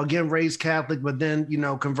 again, raised Catholic, but then,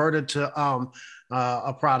 converted to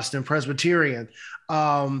a Protestant Presbyterian.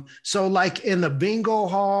 So like in the bingo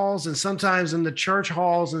halls and sometimes in the church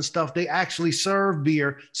halls and stuff, they actually serve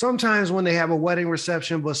beer. Sometimes when they have a wedding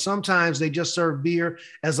reception, but sometimes they just serve beer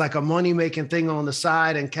as like a money-making thing on the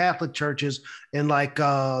side in Catholic churches and like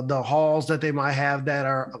the halls that they might have that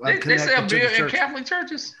are they sell beer in Catholic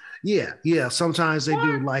churches? Yeah. Sometimes they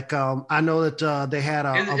do. Like I know that they had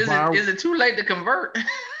a bar. Is it too late to convert?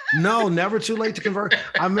 No, never too late to convert.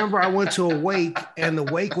 I remember I went to a wake and the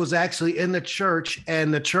wake was actually in the church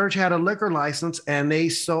and the church had a liquor license and they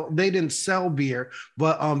didn't sell beer,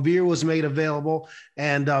 but beer was made available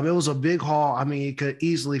and it was a big hall. I mean, it could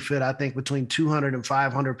easily fit, I think, between 200 and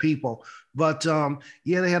 500 people. But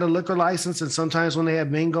they had a liquor license, and sometimes when they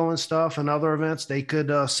had bingo and stuff and other events, they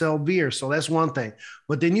could sell beer. So that's one thing.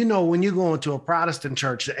 But then when you go into a Protestant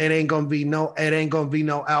church, it ain't gonna be no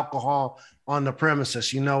alcohol on the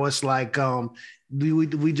premises. It's like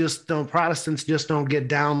we just don't. Protestants just don't get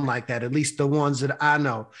down like that. At least the ones that I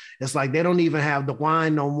know. It's like they don't even have the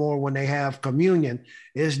wine no more when they have communion.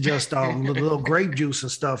 It's just little grape juice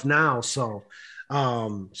and stuff now. So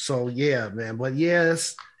yeah, man. But yeah,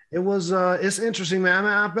 it's interesting, man.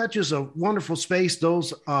 I bet you it's a wonderful space.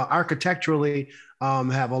 Those architecturally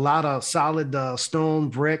have a lot of solid stone,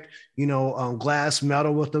 brick, glass,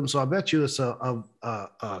 metal with them. So I bet you it's a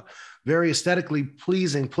very aesthetically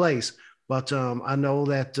pleasing place. But I know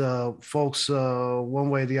that folks, one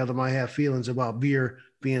way or the other, might have feelings about beer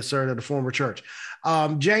being served at a former church.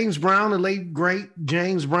 James Brown, the late, great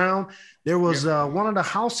James Brown, there was one of the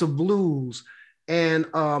House of Blues And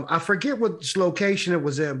I forget which location it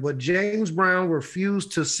was in, but James Brown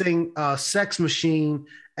refused to sing "Sex Machine"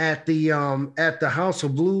 at the House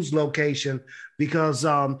of Blues location because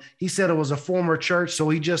he said it was a former church, so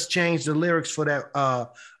he just changed the lyrics for that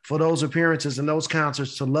for those appearances and those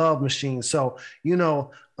concerts to "Love Machine." So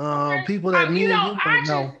people that me and you might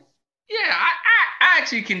know. Yeah, I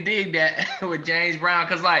actually can dig that with James Brown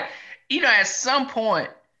because, like, at some point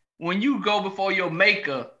when you go before your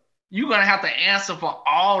maker, you're gonna have to answer for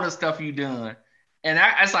all the stuff you done. And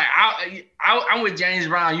I'm with James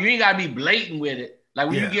Brown. You ain't gotta be blatant with it. Like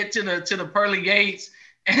when you get to the pearly gates,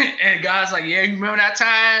 and God's like, yeah, you remember that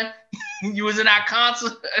time you was in that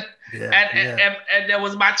concert, and that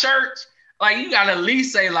was my church. Like you gotta at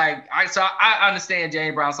least say like, I understand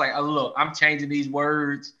James Brown's like, oh, look, I'm changing these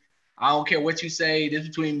words. I don't care what you say. This is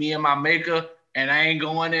between me and my maker, and I ain't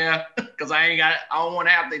going there because I don't want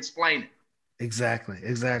to have to explain it. Exactly.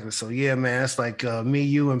 So yeah, man, it's like me,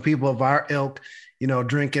 you, and people of our ilk,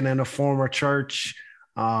 drinking in a former church.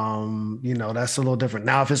 That's a little different.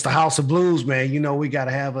 Now, if it's the House of Blues, man, we got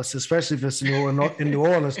to have us, especially if it's in New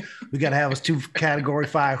Orleans, we got to have us 2 Category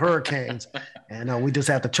 5 hurricanes, and we just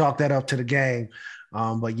have to chalk that up to the game.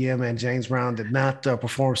 But yeah, man, James Brown did not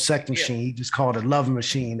perform Sex Machine. He just called it Love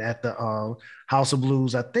Machine at the House of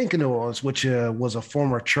Blues, I think in New Orleans, which was a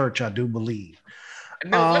former church, I do believe.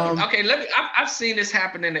 No, I've seen this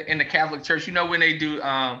happen in the Catholic Church. When they do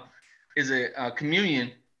is it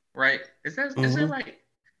communion, right? Is that right?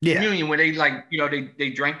 Yeah. Communion, when they they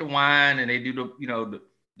drink the wine and they do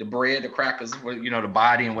the bread, the crackers, the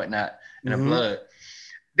body and whatnot, and the blood.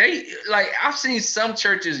 They I've seen some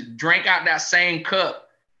churches drink out that same cup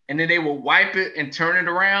and then they will wipe it and turn it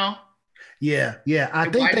around. Yeah. I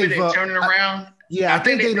think they've turn it around. I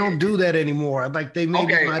think they don't do that anymore. Like they might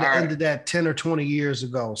have ended that 10 or 20 years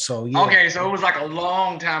ago. So yeah. Okay, so it was like a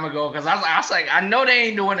long time ago because I was like, I know they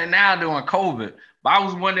ain't doing it now during COVID, but I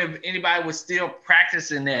was wondering if anybody was still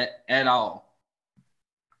practicing that at all.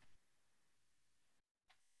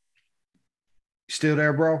 Still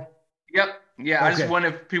there, bro? Yep. Yeah, okay. I just wonder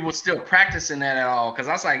if people were still practicing that at all because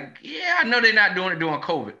I was like, yeah, I know they're not doing it during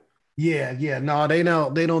COVID. Yeah. No, they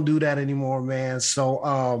don't do that anymore, man. So,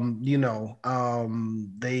 I don't know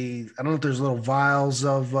if there's little vials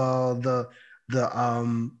of the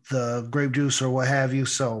grape juice or what have you.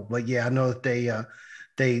 So, but yeah, I know that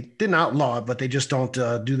they didn't outlaw it, but they just don't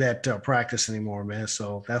do that practice anymore, man.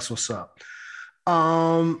 So that's what's up.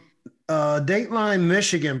 Dateline,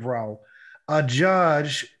 Michigan, bro. A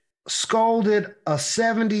judge scolded a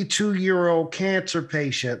 72-year-old cancer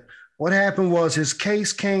patient. What happened was his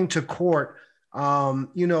case came to court.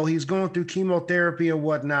 He's going through chemotherapy and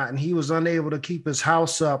whatnot, and he was unable to keep his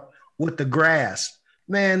house up with the grass.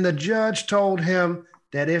 Man, the judge told him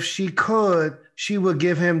that if she could, she would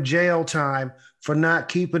give him jail time for not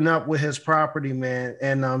keeping up with his property, man,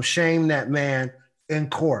 and shame that man in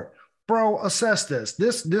court. Bro, assess this.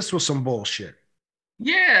 This was some bullshit.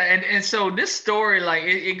 Yeah, and so this story,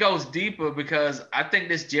 it goes deeper because I think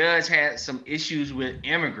this judge had some issues with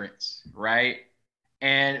immigrants, right?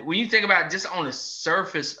 And when you think about just on the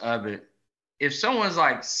surface of it, if someone's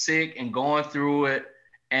sick and going through it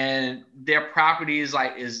and their property is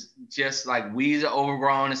just weeds are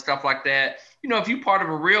overgrown and stuff like that, if you're part of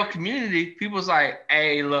a real community, people's like,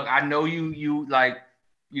 hey, look, I know you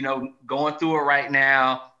going through it right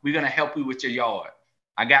now. We're going to help you with your yard.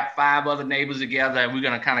 I got 5 other neighbors together and we're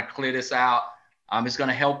going to kind of clear this out. It's going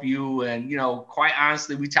to help you. And, quite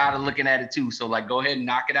honestly, we tired of looking at it too. So go ahead and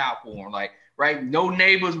knock it out for them. Right. No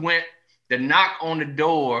neighbors went to knock on the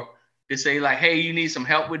door to say hey, you need some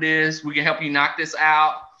help with this. We can help you knock this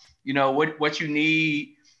out. What you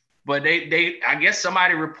need. But they I guess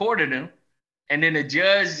somebody reported him and then the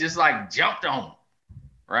judge just jumped on him.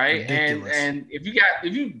 Right. Ridiculous. And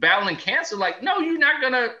if you battling cancer, no, you're not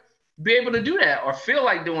going to be able to do that or feel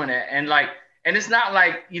like doing that. And it's not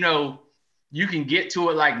you can get to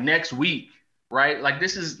it next week, right?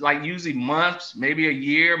 This is usually months, maybe a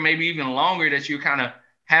year, maybe even longer that you're kind of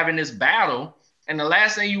having this battle. And the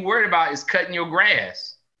last thing you worried about is cutting your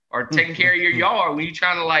grass or taking care of your yard when you're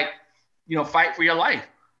trying to fight for your life.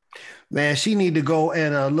 Man, she need to go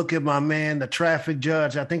and look at my man, the traffic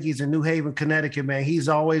judge. I think he's in New Haven, Connecticut, man. He's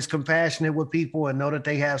always compassionate with people and know that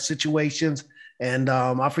they have situations. And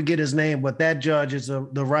I forget his name, but that judge is the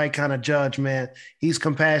right kind of judge, man. He's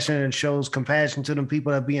compassionate and shows compassion to them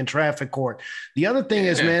people that be in traffic court. The other thing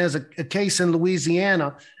is, man, is a case in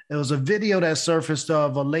Louisiana. It was a video that surfaced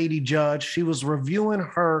of a lady judge. She was reviewing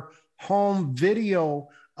her home video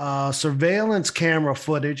surveillance camera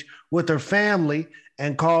footage with her family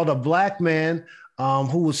and called a black man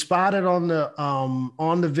who was spotted on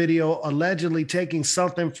the video allegedly taking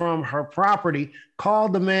something from her property,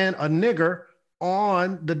 called the man a nigger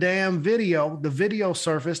on the damn video. The video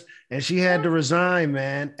surfaced, and she had to resign,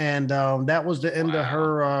 man. And that was the end of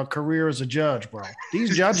her career as a judge, bro.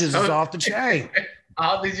 These judges is off the chain.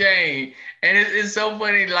 Off the chain. And it's so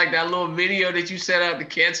funny, like that little video that you set up to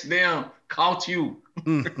catch them caught you.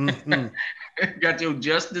 Got your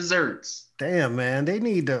just desserts. Damn, man. They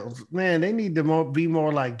need to be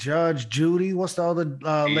more like Judge Judy. What's the other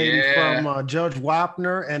lady from Judge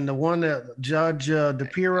Wapner, and the one that Judge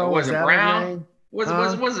DePiro? Was it Brown?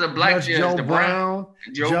 Was it a black judge? Joe Brown,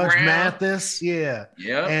 Judge Mathis, yeah.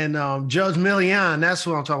 And Judge Millian, that's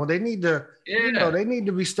what I'm talking about. They need to, they need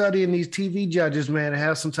to be studying these TV judges, man, and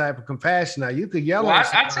have some type of compassion. Now, you could yell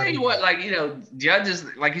at I tell you what, like, judges,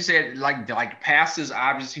 like you said, like pastors,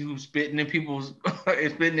 obviously, who spitting in people's,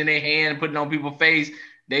 spitting in their hand, putting on people's face,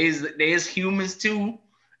 they is humans too,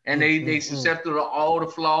 and they susceptible to all the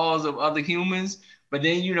flaws of other humans. But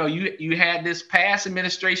then, you had this past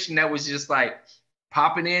administration that was just like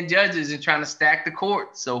popping in judges and trying to stack the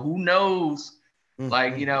court. So who knows?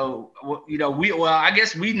 Like, I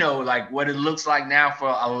guess we know like what it looks like now for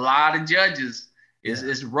a lot of judges.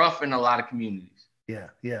 It's rough in a lot of communities. Yeah.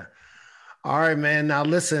 All right, man. Now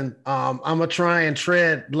listen, I'm gonna try and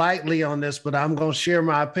tread lightly on this, but I'm gonna share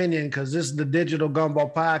my opinion because this is the Digital Gumbo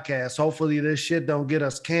Podcast. Hopefully this shit don't get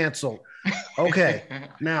us canceled. Okay.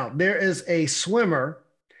 Now there is a swimmer,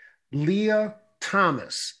 Lia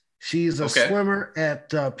Thomas. She's a swimmer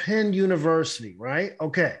at Penn University, right?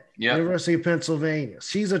 Okay. Yeah. University of Pennsylvania.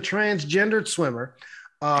 She's a transgendered swimmer.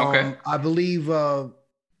 I believe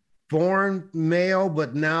born male,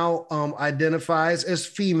 but now identifies as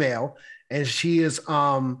female. And she is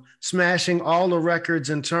smashing all the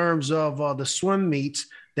records in terms of the swim meets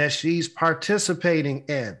that she's participating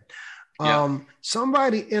in.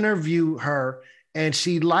 Somebody interviewed her, and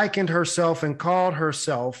she likened herself and called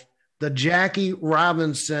herself the Jackie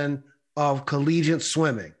Robinson of collegiate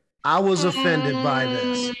swimming. I was offended by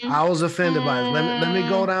this. Let me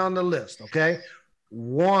go down the list, okay?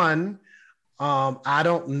 One, I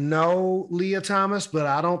don't know Lia Thomas, but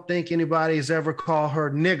I don't think anybody has ever called her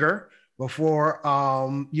nigger before,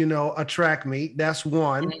 a track meet. That's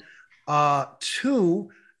one. Two,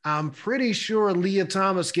 I'm pretty sure Lia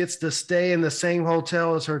Thomas gets to stay in the same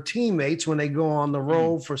hotel as her teammates when they go on the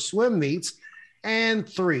road for swim meets. And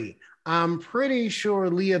three, I'm pretty sure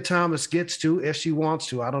Lia Thomas gets to, if she wants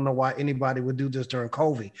to, I don't know why anybody would do this during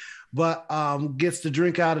COVID, but gets to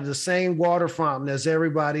drink out of the same water fountain as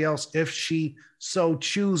everybody else if she so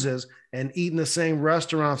chooses, and eat in the same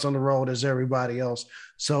restaurants on the road as everybody else.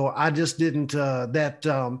 So I just didn't,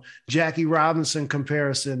 Jackie Robinson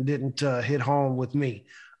comparison didn't hit home with me.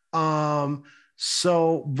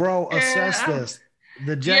 So bro, assess this.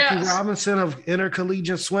 The Jackie Robinson of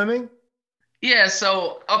intercollegiate swimming? Yeah,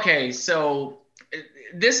 so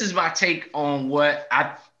this is my take on what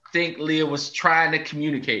I think Lia was trying to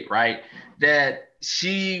communicate, right? That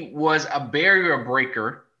she was a barrier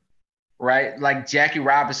breaker, right? Like Jackie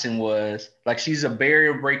Robinson was. Like she's a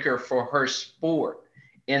barrier breaker for her sport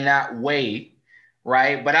in that way,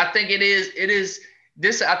 right? But I think it is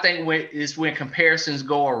this, I think, when comparisons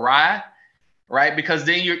go awry, right? Because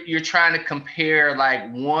then you're trying to compare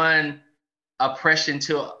like one oppression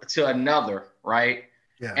to another, right?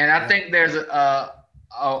 Yeah. And I think there's a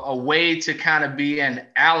way to kind of be an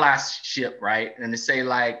allyship, right? And to say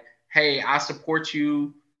like, hey, I support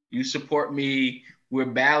you, you support me, we're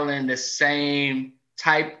battling the same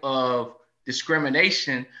type of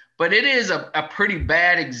discrimination. But it is a pretty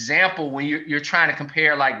bad example when you're trying to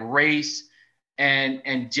compare like race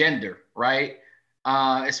and gender, right?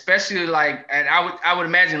 Especially like, and I would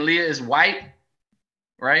imagine Lia is white,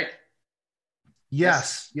 right?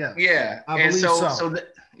 Yes. Yeah. I believe so.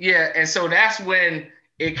 And so that's when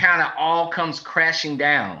it kind of all comes crashing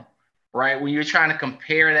down, right? When you're trying to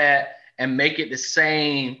compare that and make it the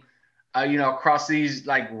same, across these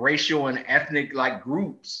like racial and ethnic like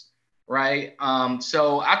groups, right?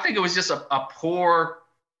 So I think it was just a poor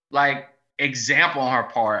like example on her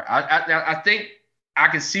part. I think I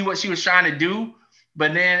can see what she was trying to do,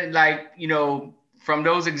 but then like, from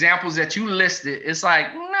those examples that you listed, it's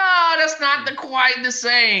like, no, that's not quite the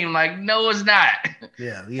same. Like, no, it's not.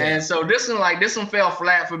 Yeah. And so this one fell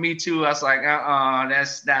flat for me too. I was like,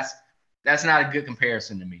 that's not a good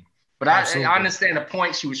comparison to me. But I understand the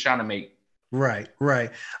point she was trying to make. Right.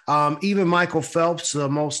 Even Michael Phelps, the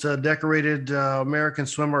most decorated American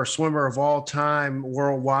swimmer of all time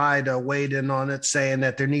worldwide, weighed in on it, saying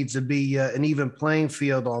that there needs to be an even playing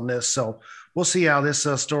field on this. So we'll see how this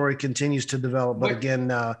story continues to develop. But again,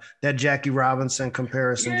 that Jackie Robinson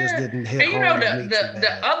comparison just didn't hit home. And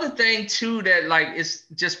the other thing too that like it's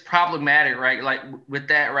just problematic, right? Like with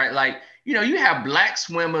that, right? Like, you have black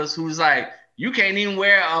swimmers who's like, you can't even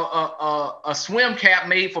wear a swim cap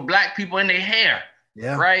made for black people in their hair.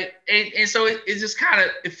 Yeah. Right. And so it just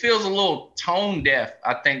it feels a little tone deaf,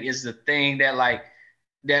 I think, is the thing that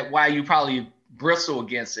why you probably bristle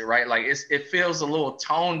against it, right? Like it feels a little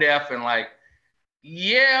tone deaf and like,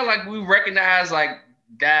 yeah, like we recognize like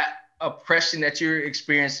that oppression that you're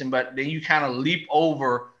experiencing, but then you kind of leap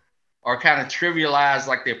over or kind of trivialize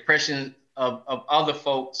like the oppression of other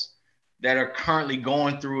folks that are currently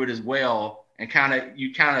going through it as well. And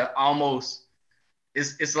you almost,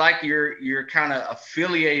 it's like you're kind of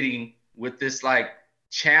affiliating with this like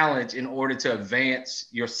challenge in order to advance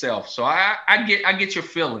yourself. So I get your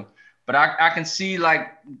feeling, but I can see like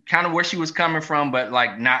kind of where she was coming from, but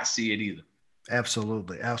like not see it either.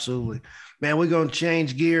 Absolutely. Man, we're going to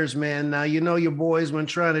change gears, man. Now, your boys been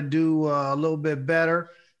trying to do a little bit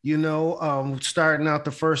better, starting out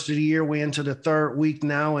the first of the year. We're into the third week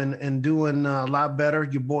now and doing a lot better.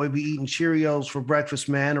 Your boy be eating Cheerios for breakfast,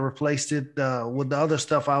 man. I replaced it with the other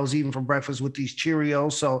stuff I was eating for breakfast with these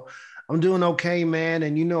Cheerios. So I'm doing okay, man.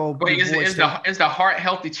 And wait, is the heart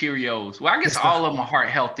healthy Cheerios? Well, I guess all of them are heart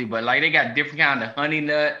healthy, but like they got different kind of honey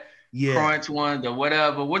nut, crunch ones or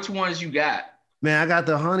whatever. Which ones you got? Man, I got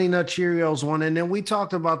the Honey Nut Cheerios one. And then we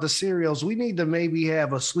talked about the cereals. We need to maybe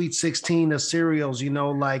have a Sweet 16 of cereals,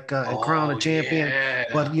 like Crown a Champion. Yeah.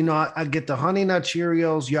 But, I get the Honey Nut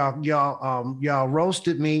Cheerios. Y'all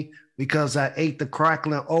roasted me because I ate the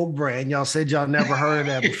Cracklin' Oat Bran. Y'all said y'all never heard of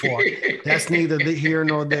that before. That's neither here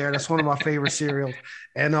nor there. That's one of my favorite cereals.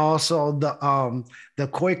 And also the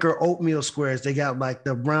Quaker oatmeal squares. They got like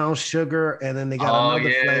the brown sugar and then they got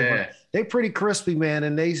another flavor. They pretty crispy, man,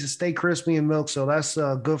 and they just stay crispy in milk, so that's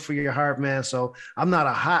good for your heart, man. So I'm not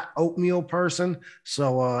a hot oatmeal person,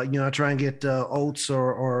 so I try and get oats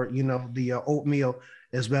or the oatmeal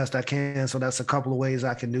as best I can. So that's a couple of ways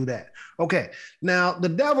I can do that. Okay, now the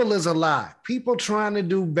devil is a lie. People trying to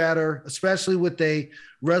do better, especially with their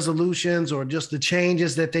resolutions or just the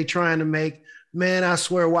changes that they trying to make. Man, I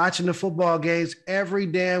swear, watching the football games, every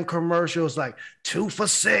damn commercial is like 2 for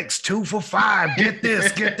 $6, 2 for $5, get this,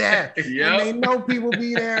 get that. Yep. And they know people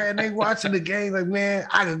be there and they watching the game like, man,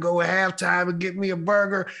 I could go at halftime and get me a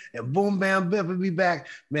burger and boom, bam, bip, and be back.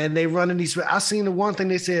 Man, they running these. I seen the one thing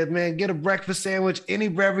they said, man, get a breakfast sandwich, any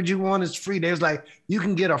beverage you want is free. They was like, you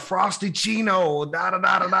can get a Frosty Chino,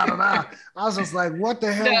 da-da-da-da-da-da-da. I was just like, what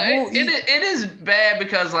the hell? It is bad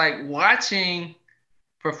because like watching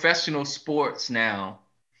professional sports now,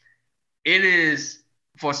 it is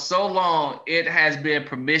for so long it has been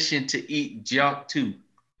permission to eat junk too,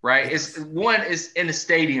 right? Yes. It's in the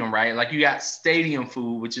stadium, right? Like you got stadium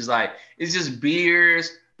food, which is like it's just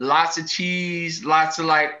beers, lots of cheese, lots of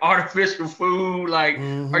like artificial food, like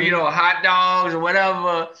or hot dogs or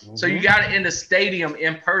whatever. So you got it in the stadium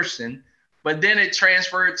in person, but then it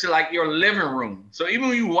transferred to like your living room. So even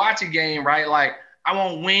when you watch a game, right, like I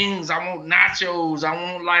want wings, I want nachos, I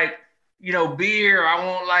want like, beer, I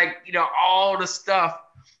want like, all the stuff.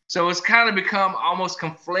 So it's kind of become almost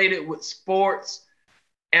conflated with sports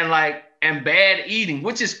and bad eating,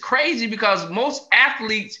 which is crazy because most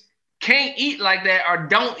athletes can't eat like that or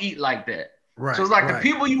don't eat like that. Right. So it's like the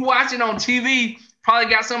people you watching on TV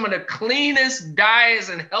probably got some of the cleanest diets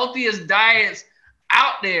and healthiest diets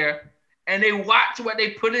out there, and they watch what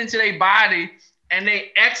they put into their body and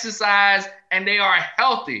they exercise and they are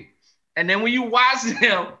healthy. And then when you watch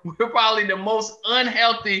them, we're probably the most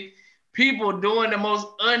unhealthy people doing the most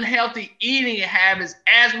unhealthy eating habits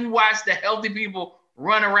as we watch the healthy people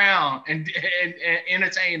run around and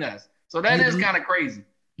entertain us. So that is kind of crazy.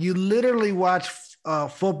 You literally watch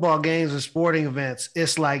football games and sporting events.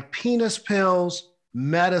 It's like penis pills,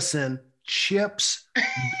 medicine, chips,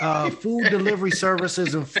 food delivery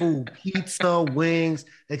services and food, pizza, wings,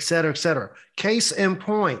 et cetera, et cetera. Case in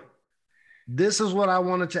point, this is what I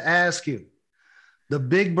wanted to ask you. The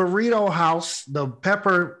Big Burrito House, the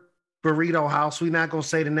Pepper Burrito House, we're not going to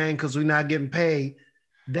say the name because we're not getting paid.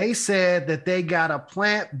 They said that they got a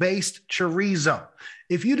plant-based chorizo.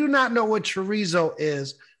 If you do not know what chorizo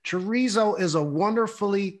is a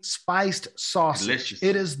wonderfully spiced sausage. Delicious.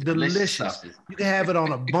 It is delicious. You can have it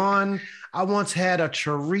on a bun. I once had a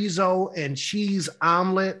chorizo and cheese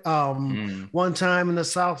omelet one time in the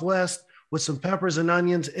Southwest with some peppers and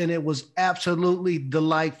onions, and it was absolutely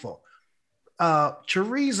delightful.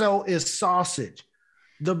 Chorizo is sausage.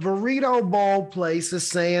 The Burrito Bowl place is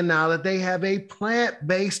saying now that they have a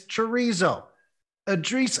plant-based chorizo.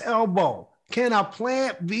 Idris Elbow, Can a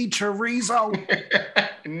plant be chorizo?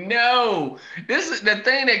 No. This is the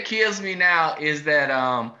thing that kills me now is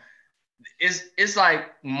that it's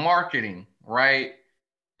like marketing, right?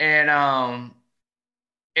 And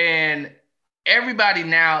everybody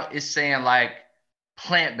now is saying like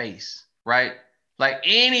plant-based, right? Like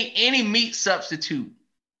any meat substitute,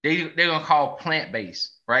 they're gonna call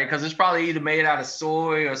plant-based, right? Because it's probably either made out of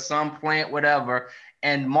soy or some plant, whatever.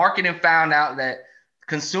 And marketing found out that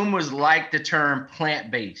consumers like the term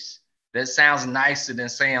plant-based. That sounds nicer than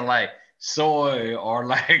saying like soy or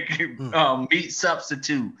like meat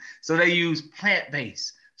substitute. So they use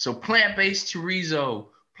plant-based. So plant-based chorizo,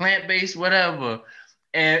 plant-based whatever.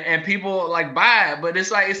 And people like buy it, but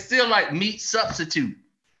it's like it's still like meat substitute.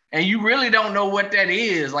 And you really don't know what that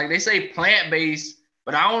is. Like they say plant-based,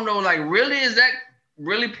 but I don't know, like really, is that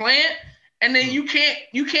really plant? And then you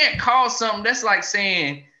can't call something that's like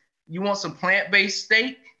saying you want some plant-based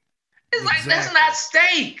steak. It's like, that's not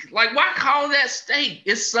steak. Like, why call that steak?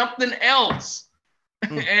 It's something else.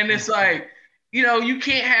 And it's like, you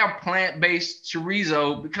can't have plant-based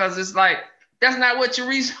chorizo because it's like, that's not what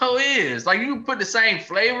chorizo is. Like, you can put the same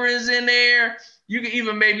flavorings in there. You can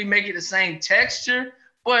even maybe make it the same texture,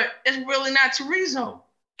 but it's really not chorizo.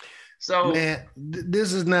 So, man,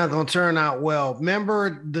 this is not going to turn out well.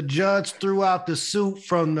 Remember, the judge threw out the suit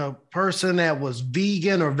from the person that was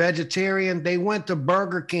vegan or vegetarian. They went to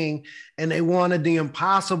Burger King and they wanted the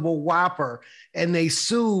Impossible Whopper, and they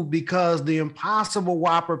sued because the Impossible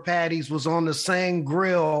Whopper patties was on the same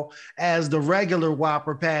grill as the regular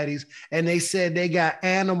Whopper patties, and they said they got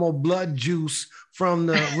animal blood juice from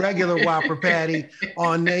the regular Whopper patty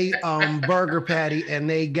on they burger patty, and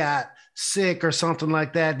they got sick or something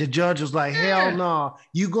like that. The judge was like, hell no,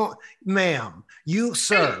 you going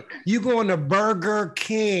to Burger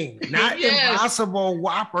King, not Impossible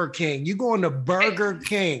Whopper King. You going to Burger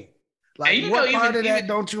King. Like, what part of that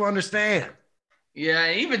don't you understand?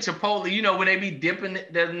 Yeah, even Chipotle, when they be dipping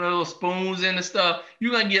them little spoons in the stuff,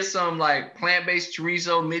 you're going to get some like plant-based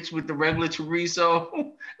chorizo mixed with the regular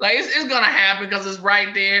chorizo. Like it's going to happen because it's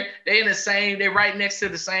right there. They're right next to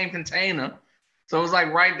the same container. So it's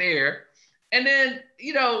like right there. And then,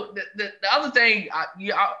 the other thing, I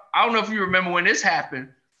don't know if you remember when this happened,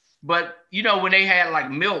 but, when they had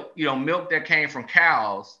like milk, milk that came from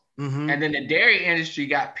cows, and then the dairy industry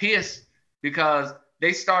got pissed because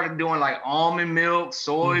they started doing like almond milk,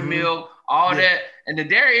 soy milk, all that. And the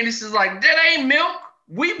dairy industry is like, that ain't milk.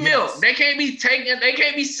 We milk. They can't be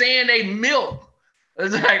saying they milk.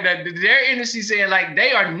 It's like the dairy industry saying like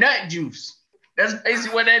they are nut juice. That's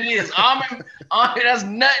basically what that is. Almond, that's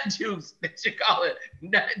nut juice. They should call it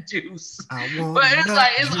nut juice. But it's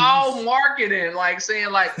like it's all marketing, like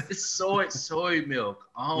saying like it's soy milk,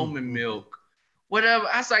 almond milk, whatever.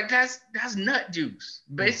 I was like, that's nut juice.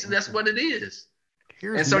 Basically, that's what it is.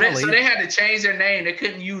 And so they had to change their name. They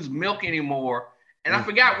couldn't use milk anymore. And I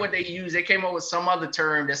forgot what they used. They came up with some other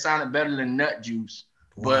term that sounded better than nut juice.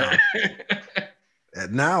 Wow. But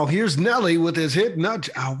and now here's Nelly with his hit nut.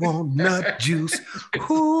 I want nut juice.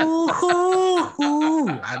 Ooh, ooh, ooh.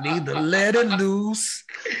 I need to let it loose.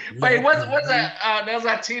 Wait, what's that? That was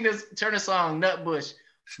our Tina Turner song, Nutbush.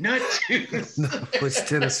 Nut juice. Nutbush,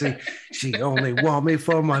 Tennessee. She only want me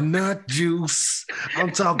for my nut juice. I'm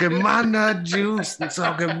talking my nut juice.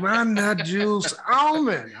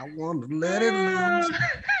 Almond. I want to let it loose.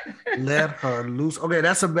 Let her loose. Okay,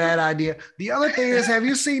 that's a bad idea. The other thing is, have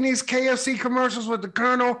you seen these KFC commercials with the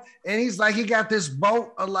Colonel? And he's like, he got this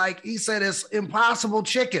boat of like, he said it's Impossible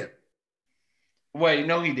Chicken. Wait,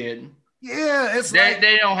 no, he didn't. Yeah, it's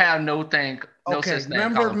they don't have no thing. No okay,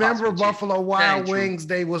 remember Buffalo Wild Wings?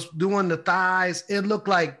 They was doing the thighs. It looked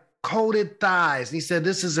like coated thighs. And he said,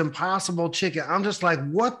 this is Impossible Chicken. I'm just like,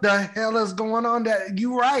 what the hell is going on? That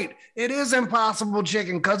you're right. It is Impossible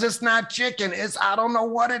Chicken because it's not chicken. I don't know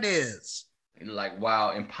what it is. Like,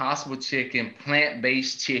 wow, Impossible Chicken,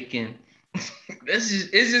 plant-based chicken. It's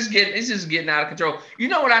just getting out of control. You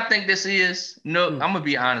know what I think this is? No, I'm gonna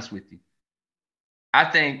be honest with you. I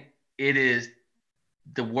think it is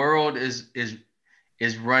the world is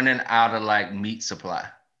running out of like meat supply.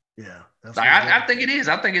 Yeah. Like, I think it is.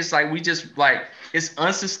 I think it's like we just like it's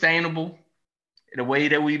unsustainable the way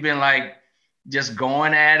that we've been like just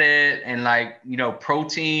going at it, and like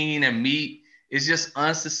protein and meat is just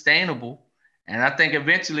unsustainable. And I think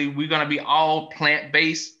eventually we're gonna be all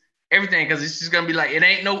plant-based everything because it's just gonna be like it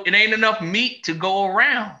ain't enough meat to go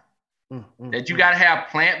around. That you got to have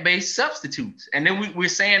plant-based substitutes. And then we're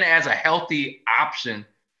saying it as a healthy option,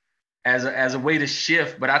 as a way to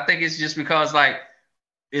shift. But I think it's just because like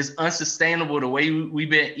it's unsustainable the way we've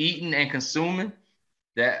been eating and consuming.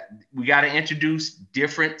 that we got to introduce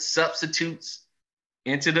different substitutes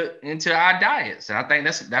into our diets. And I think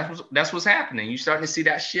that's what's happening. You're starting to see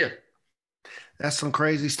that shift. That's some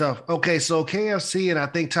crazy stuff. Okay, so KFC and I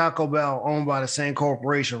think Taco Bell owned by the same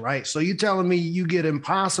corporation, right? So you telling me you get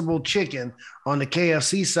Impossible Chicken on the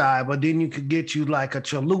KFC side, but then you could get you like a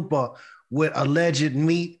chalupa with alleged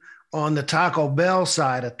meat on the Taco Bell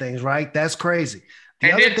side of things, right? That's crazy.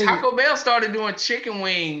 And then Taco Bell started doing chicken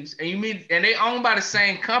wings, and they owned by the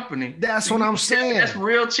same company. That's what I'm saying. That's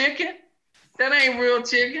real chicken? That ain't real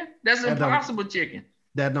chicken. That's Impossible Chicken.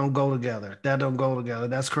 That don't go together.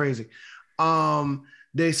 That's crazy.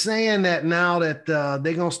 They're saying that now that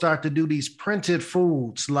they're gonna start to do these printed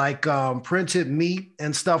foods, like printed meat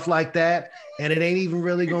and stuff like that, and it ain't even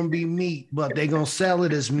really gonna be meat, but they're gonna sell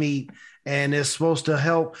it as meat, and it's supposed to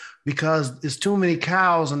help because it's too many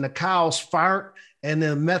cows, and the cows fart, and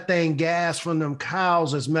the methane gas from them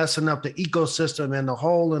cows is messing up the ecosystem and the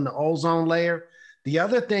hole in the ozone layer. The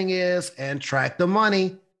other thing is, and track the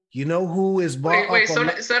money. You know who is bought wait, so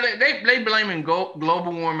they blaming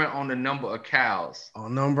global warming on the number of cows.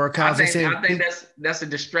 On number of cows. I think that's a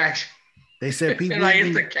distraction. They said people like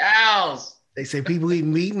it's the cows. They say people eat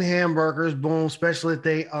meat and hamburgers, boom, especially if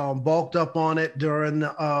they bulked up on it during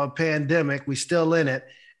the pandemic. We still in it.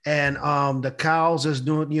 And the cows is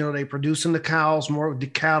doing, they producing the cows, more the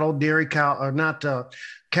cattle, dairy cow, or not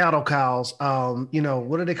cattle cows. What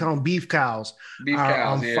do they call them? Beef cows. Beef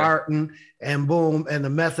cows, yeah. Farting, and boom, and the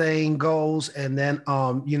methane goes, and then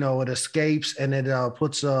it escapes, and it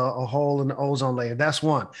puts a hole in the ozone layer. That's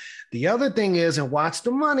one. The other thing is, and watch the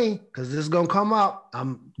money, because this is gonna come up.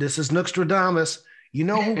 This is Nostradamus. You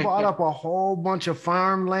know who bought up a whole bunch of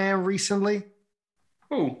farmland recently?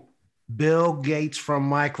 Who? Bill Gates from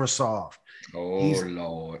Microsoft.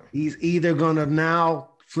 Lord. He's either going to now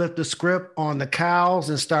flip the script on the cows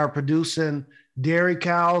and start producing dairy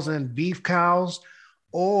cows and beef cows,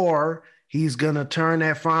 or he's going to turn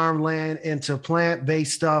that farmland into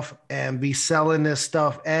plant-based stuff and be selling this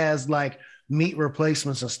stuff as like meat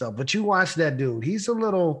replacements and stuff. But you watch that dude. He's a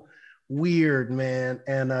little weird, man.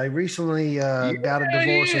 And I recently got a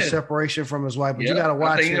divorce and separation from his wife, but you got to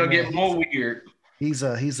watch him. He's going to get more weird. He's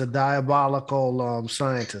a diabolical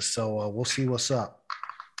scientist, so we'll see what's up.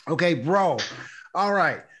 Okay, bro. All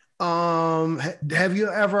right. Have you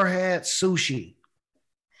ever had sushi?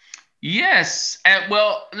 Yes.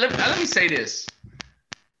 Well, let me say this.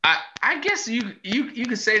 I guess you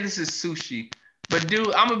could say this is sushi, but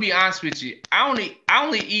dude, I'm gonna be honest with you. I only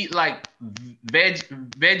eat like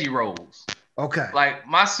veggie rolls. Okay. Like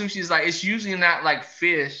my sushi is like, it's usually not like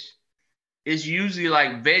fish. It's usually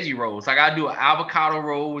like veggie rolls. Like I do an avocado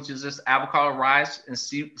roll, which is just avocado rice and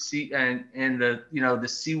the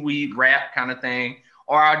seaweed wrap kind of thing.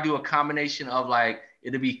 Or I'll do a combination of like,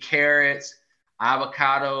 it'll be carrots,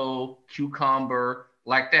 avocado, cucumber,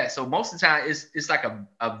 like that. So most of the time it's like a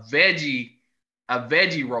veggie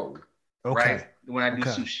roll. Okay. Right? When I do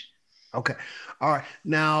sushi. Okay. All right.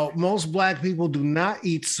 Now, most Black people do not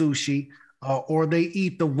eat sushi. Or they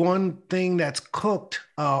eat the one thing that's cooked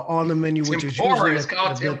on the menu, which is usually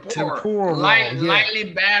the tempura,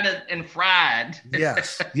 lightly battered and fried.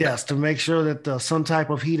 yes, to make sure that some type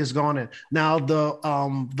of heat is gone in. Now,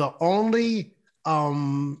 the only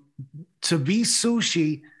to be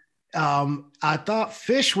sushi, I thought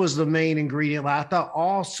fish was the main ingredient. I thought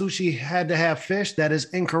all sushi had to have fish. That is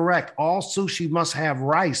incorrect. All sushi must have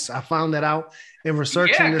rice. I found that out in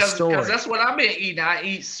researching this story. Because that's what I've been eating. I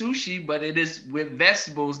eat sushi, but it is with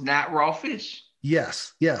vegetables, not raw fish.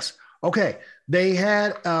 Yes. Okay. They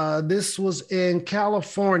had, this was in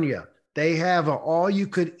California. They have an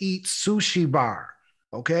all-you-could-eat sushi bar.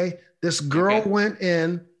 Okay. This girl went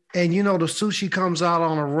in, and the sushi comes out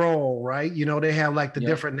on a roll, right? They have like the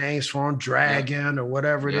different names for them, dragon or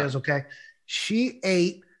whatever it is. Okay. She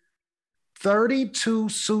ate 32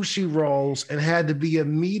 sushi rolls and had to be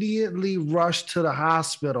immediately rushed to the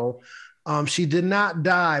hospital. She did not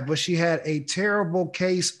die, but she had a terrible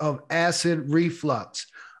case of acid reflux.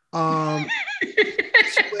 She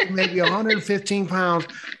weighed maybe 115 pounds.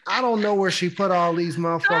 I don't know where she put all these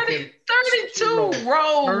motherfucking 32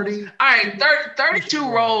 rolls. 30? All right,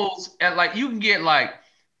 32 rolls. And like you can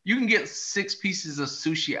get 6 pieces of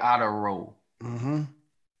sushi out of a roll. Mm-hmm.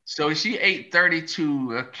 So she ate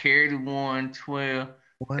 32, carried 112.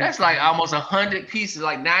 That's like almost 100 pieces,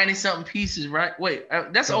 like 90 something pieces, right? Wait,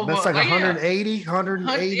 that's over. That's like 180,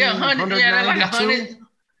 180, yeah, 100, 192. Yeah, like 100.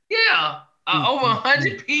 Yeah, over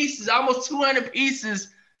 100 pieces, almost 200 pieces.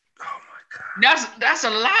 Oh my God. That's a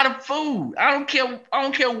lot of food. I don't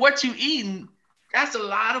care what you eating. That's a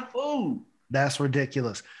lot of food. That's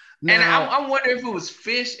ridiculous. And I'm wondering if it was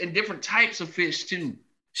fish and different types of fish too.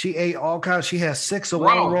 She ate all kinds. She had 6 of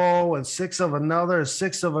one roll and 6 of another, and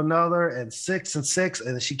 6 of another, and 6 and 6.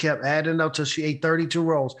 And she kept adding up till she ate 32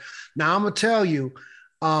 rolls. Now I'm gonna tell you,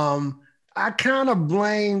 I kind of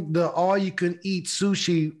blame the all-you-can-eat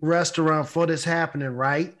sushi restaurant for this happening,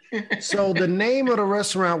 right? So the name of the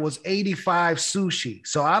restaurant was 85 Sushi.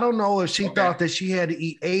 So I don't know if she thought that she had to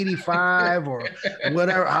eat 85 or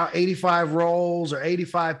whatever, 85 rolls or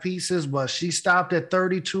 85 pieces, but she stopped at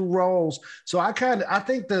 32 rolls. So I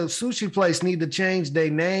think the sushi place need to change their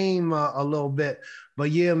name a little bit.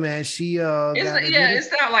 But yeah, man, she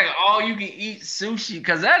it's not like all you can eat sushi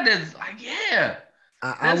because that is like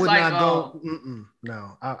I would not go.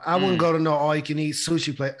 No, I wouldn't go to no all-you-can-eat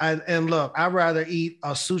sushi place. And look, I'd rather eat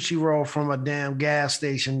a sushi roll from a damn gas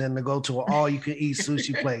station than to go to an all-you-can-eat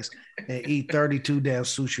sushi place and eat 32 damn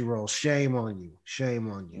sushi rolls. Shame on you. Shame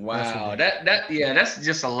on you. Wow, that's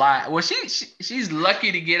just a lot. Well, she's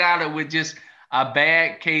lucky to get out of it with just a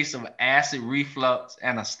bad case of acid reflux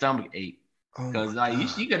and a stomach ache. Because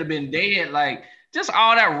she could have been dead. Like, just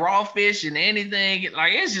all that raw fish and anything,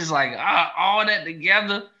 like it's just like all that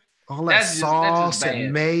together. All that sauce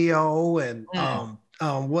and mayo and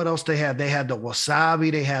what else they had? They had the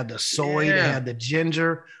wasabi, they had the soy, they had the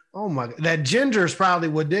ginger. Oh my God, that ginger is probably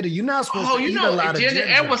what did it. You're not supposed to eat a lot of ginger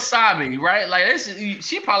and wasabi, right? Like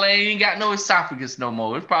she probably ain't got no esophagus no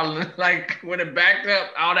more. It's probably like when it backed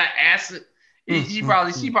up all that acid. She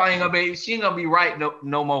probably ain't gonna be right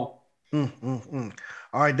no more.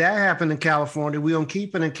 All right, that happened in California. We're going to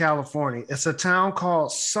keep it in California. It's a town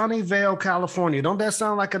called Sunnyvale, California. Don't that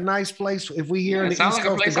sound like a nice place if we here in the East Coast? It sounds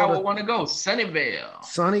like a place I would want to go, Sunnyvale.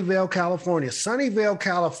 Sunnyvale, California. Sunnyvale,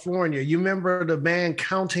 California. You remember the band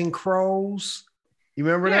Counting Crows? You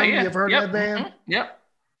remember them? You ever heard of that band? Mm-hmm. Yep.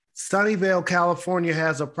 Sunnyvale, California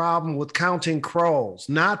has a problem with counting crows.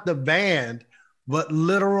 Not the band, but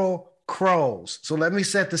literal crows. So let me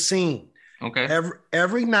set the scene. Okay.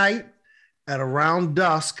 Every night, at around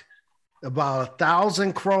dusk, about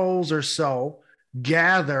 1,000 crows or so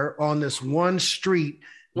gather on this one street.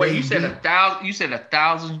 Wait, you said 1,000? You said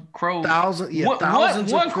 1,000 crows?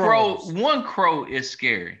 Thousands of crows. One crow is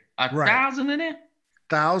scary. 1,000 of them?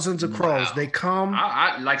 Thousands of crows. Wow. They come.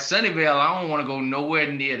 I like Sunnyvale. I don't want to go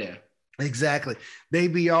nowhere near there. Exactly. They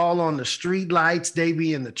be all on the street lights. They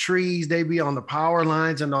be in the trees. They be on the power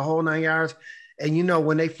lines and the whole 9 yards. And you know,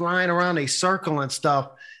 when they flying around, they circle and stuff.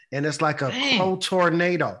 And it's like a crow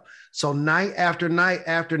tornado. So night after night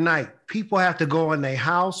after night, people have to go in their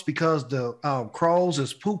house because the crows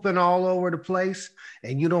is pooping all over the place,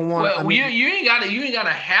 and you don't want. Well, you ain't gotta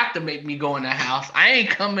have to make me go in the house. I ain't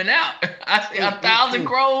coming out. I see 1,000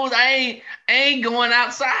 crows. I ain't going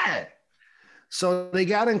outside. So they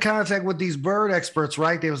got in contact with these bird experts,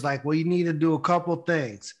 right? They was like, well, you need to do a couple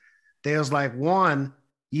things. They was like, one,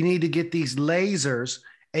 you need to get these lasers.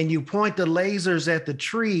 And you point the lasers at the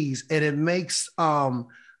trees, and it makes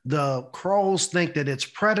the crows think that it's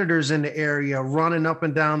predators in the area running up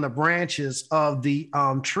and down the branches of the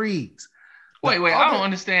trees. Wait, I don't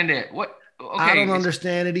understand that. What? Okay. I don't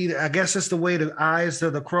understand it either. I guess it's the way the eyes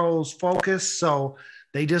of the crows focus. So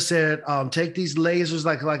they just said, take these lasers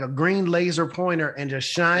like a green laser pointer and just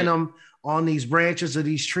shine them on these branches of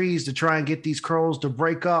these trees to try and get these crows to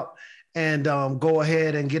break up and go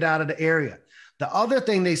ahead and get out of the area. The other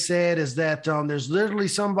thing they said is that there's literally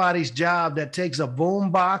somebody's job that takes a boom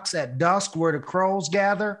box at dusk where the crows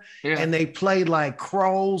gather and they play like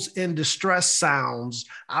crows in distress sounds.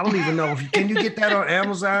 I don't even know. Can you get that on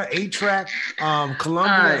Amazon, 8-track,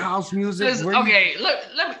 Columbia House Music?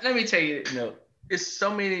 Let me tell you, there's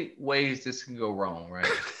so many ways this can go wrong, right?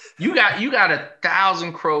 You got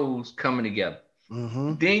 1,000 crows coming together.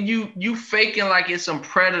 Mm-hmm. Then you faking like it's some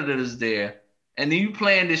predators there, and then you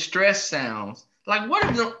playing distress sounds. Like, what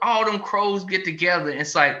if all them crows get together?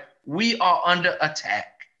 It's like, we are under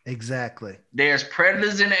attack. Exactly. There's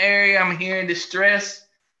predators in the area. I'm hearing distress.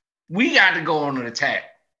 We got to go on an attack.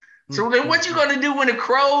 So then what you going to do when the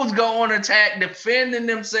crows go on attack, defending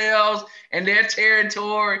themselves and their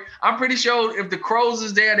territory? I'm pretty sure if the crows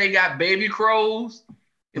is there, they got baby crows.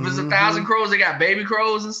 If it's 1,000 crows, they got baby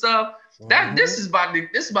crows and stuff. This is about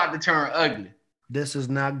to turn ugly. This is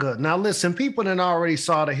not good. Now, listen, people that already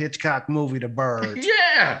saw the Hitchcock movie, The Birds.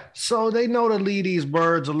 Yeah. So they know to leave these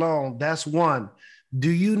birds alone. That's one. Do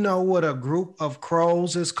you know what a group of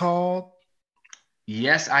crows is called?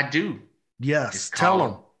 Yes, I do. Yes. Tell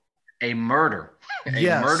them. A murder.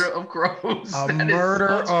 Yes. Murder of crows. A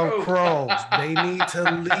murder of crows. They need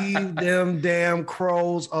to leave them damn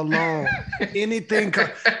crows alone. Anything,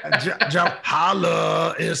 jump,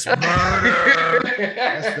 holla, it's murder.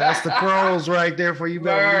 That's the crows right there for you.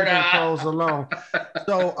 Better leave them crows alone.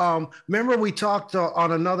 So, remember we talked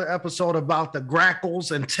on another episode about the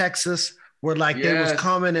grackles in Texas, where like they was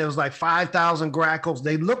coming. It was like 5,000 grackles.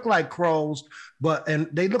 They look like crows. And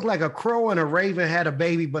they look like a crow and a raven had a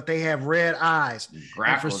baby, but they have red eyes.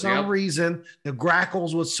 And for some reason, the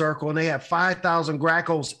grackles would circle, and they had 5,000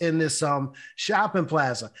 grackles in this shopping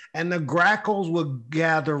plaza. And the grackles would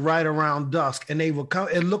gather right around dusk, and they would come.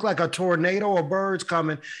 It looked like a tornado of birds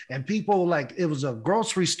coming, and people, like, it was a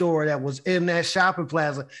grocery store that was in that shopping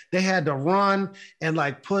plaza. They had to run and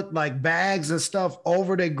like put like bags and stuff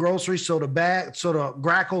over their groceries so the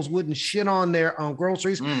grackles wouldn't shit on their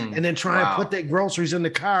groceries, and then try and put their groceries in the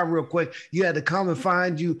car real quick. You had to come and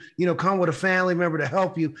find come with a family member to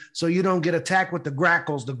help you so you don't get attacked with the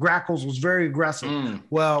grackles. The grackles was very aggressive.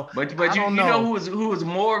 Well, but you know who was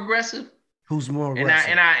more aggressive? Who's more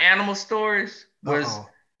aggressive? In our animal stories was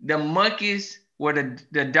the monkeys, where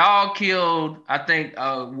the dog killed, I think,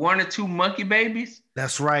 1 or 2 monkey babies.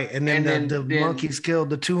 That's right. And then the monkeys killed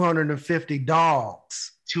the 250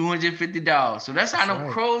 dogs. 250 dogs. So that's how them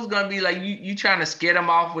crows gonna be. Like you trying to scare them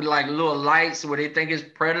off with like little lights where they think it's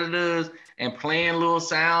predators, and playing little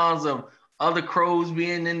sounds of other crows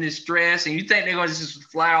being in distress, and you think they're gonna just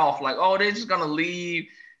fly off. Like, oh, they're just gonna leave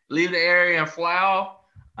the area and fly off.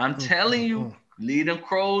 I'm telling you, leave them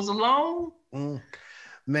crows alone.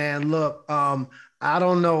 Man, look, I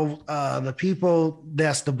don't know. The people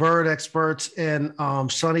that's the bird experts in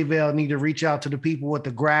Sunnyvale need to reach out to the people with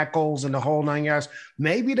the grackles and the whole 9 yards.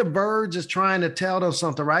 Maybe the birds is trying to tell them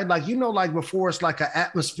something, right? Like, like before it's like an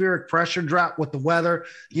atmospheric pressure drop with the weather,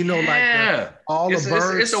 like all the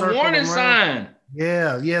birds. It's a warning sign.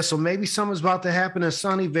 Yeah. So maybe something's about to happen in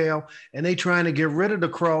Sunnyvale, and they trying to get rid of the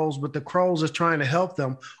crows, but the crows is trying to help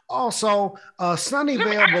them. Also,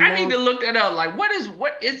 Sunnyvale. I need to look that up. Like,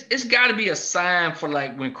 it's got to be a sign for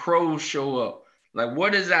like when crows show up. Like,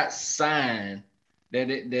 what is that sign that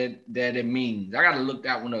it means? I got to look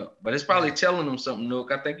that one up. But it's probably telling them something,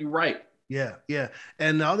 Nook. I think you're right. Yeah.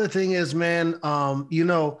 And the other thing is, man,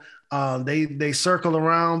 they circle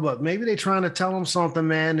around, but maybe they're trying to tell them something,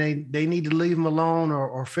 man. They need to leave them alone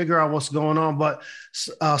or figure out what's going on. But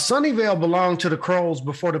Sunnyvale belonged to the crows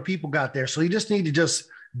before the people got there. So you just need to just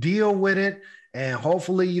deal with it. And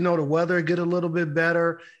hopefully, the weather get a little bit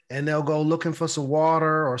better and they'll go looking for some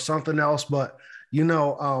water or something else. But,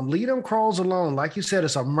 leave them crows alone. Like you said,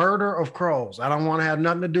 it's a murder of crows. I don't want to have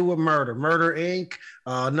nothing to do with murder. Murder Inc.,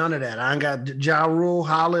 none of that. I ain't got Ja Rule,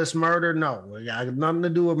 Hollis, murder. No, I got nothing to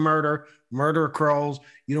do with murder. Murder of crows.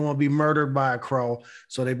 You don't want to be murdered by a crow.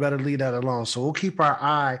 So they better leave that alone. So we'll keep our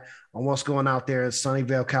eye on what's going out there in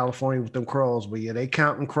Sunnyvale, California with them crows. But yeah, they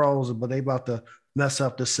counting crows, but they about to mess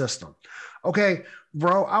up the system. Okay,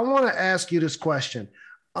 bro, I want to ask you this question.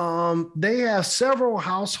 They have several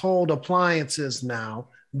household appliances now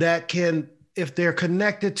that can, if they're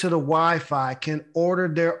connected to the Wi-Fi, can order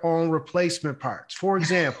their own replacement parts. For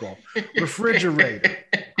example, refrigerator,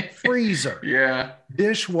 freezer,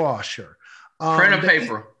 dishwasher, printer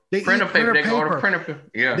paper. They can order printer paper.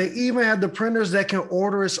 Yeah. They even have the printers that can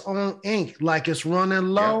order its own ink, like it's running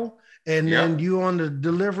low. Yeah. And then you on the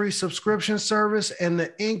delivery subscription service, and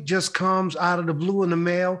the ink just comes out of the blue in the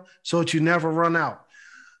mail so that you never run out.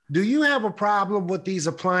 Do you have a problem with these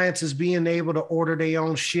appliances being able to order their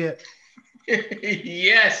own shit?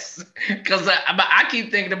 Yes, because I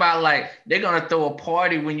keep thinking about like they're gonna throw a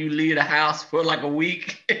party when you leave the house for like a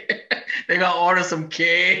week. They're gonna order some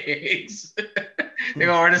cakes. They're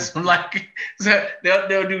gonna order some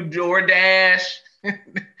they'll do DoorDash.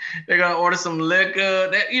 They're gonna order some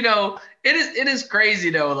liquor. It is crazy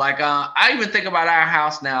though. Like I even think about our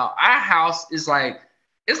house now. Our house is like,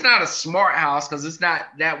 it's not a smart house because it's not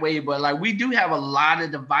that way, but like we do have a lot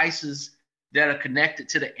of devices that are connected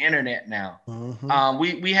to the internet now. Mm-hmm.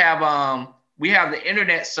 We have the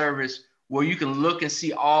internet service where you can look and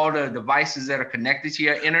see all the devices that are connected to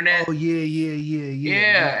your internet. Oh yeah.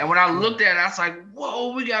 Yeah. And when I looked at it, I was like,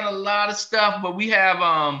 whoa, we got a lot of stuff. But we have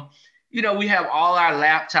we have all our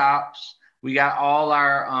laptops, we got all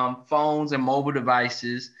our phones and mobile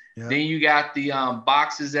devices. Yep. Then you got the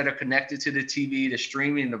boxes that are connected to the TV, the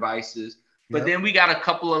streaming devices. But then we got a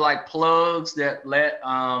couple of like plugs that let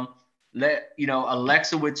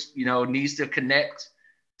Alexa, which needs to connect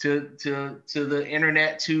to the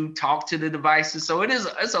internet to talk to the devices. So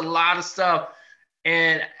it's a lot of stuff.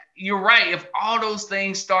 And you're right. If all those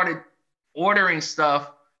things started ordering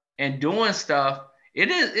stuff and doing stuff,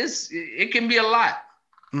 it can be a lot.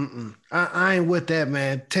 I ain't with that,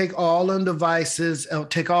 man. Take all them devices,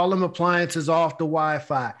 take all them appliances off the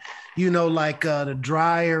Wi-Fi. You know, like the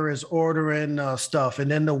dryer is ordering stuff, and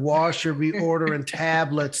then the washer be ordering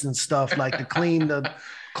tablets and stuff like to clean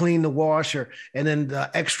the washer, and then the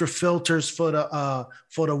extra filters for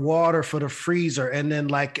the water for the freezer, and then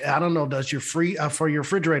like I don't know, does for your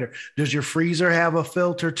refrigerator, does your freezer have a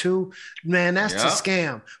filter too? Man, that's a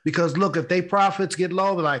scam. Because look, if they profits get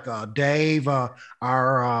low, like Dave,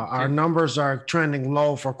 our numbers are trending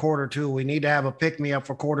low for quarter two. We need to have a pick me up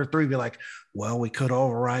for quarter three. Be like, well, we could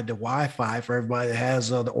override the Wi-Fi for everybody that has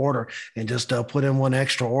the order and just put in one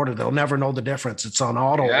extra order. They'll never know the difference. It's on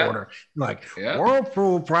auto order. Like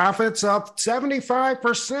Whirlpool profits up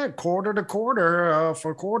 75% quarter to quarter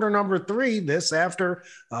for quarter number 3. This after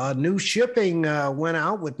new shipping went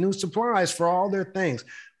out with new supplies for all their things.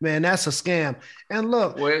 Man, that's a scam. And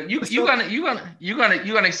look, well, you're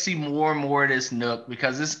gonna see more and more of this, Nook,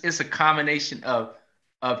 because it's a combination of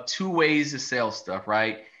two ways to sell stuff,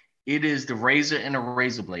 right? It is the razor and the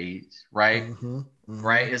razor blades, right?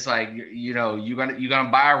 Right. It's like, you know, you're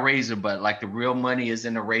gonna buy a razor, but like the real money is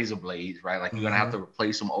in the razor blades, right? Like you're gonna have to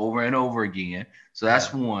replace them over and over again. So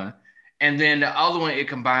that's one. And then the other one it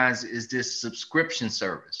combines is this subscription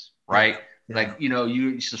service, right? Like, you know,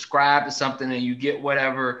 you subscribe to something and you get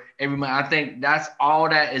whatever every month. I think that's all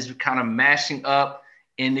that is kind of mashing up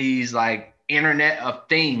in these like Internet of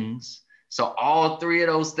Things. So all three of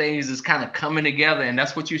those things is kind of coming together, and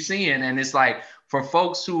that's what you're seeing. And it's like for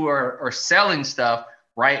folks who are selling stuff,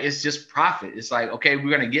 right? It's just profit. It's like, okay, we're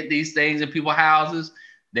going to get these things in people's houses.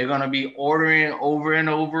 They're going to be ordering over and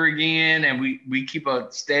over again. And we keep a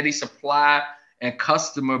steady supply and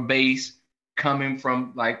customer base coming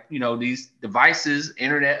from like, you know, these devices,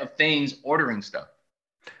 Internet of Things, ordering stuff.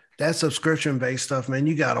 That subscription-based stuff, man,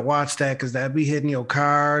 you got to watch that because that be hitting your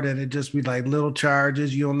card and it just be like little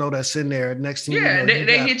charges. You don't know that's in there. Next thing you know,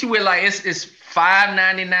 they hit you with like, it's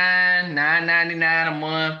 $5.99, $9.99 a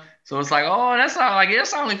month. So it's like, oh, that's all like,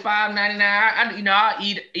 it's only $5.99. I'll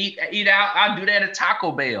eat out. I'll do that at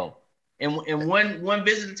Taco Bell. And one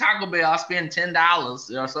visit to Taco Bell, I'll spend $10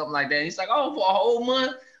 or something like that. And he's like, oh, for a whole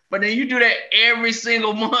month? But then you do that every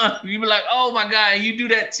single month. You be like, oh my God, you do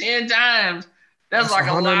that 10 times. That's like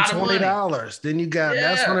 $120. Then you got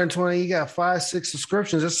that's $120. You got 5-6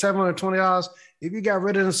 subscriptions. That's $720. If you got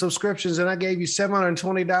rid of the subscriptions and I gave you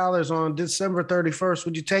 $720 on December 31st,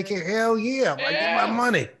 would you take it? Hell yeah! I get my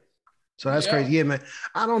money. So that's crazy. Yeah, man.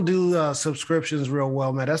 I don't do subscriptions real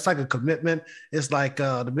well, man. That's like a commitment. It's like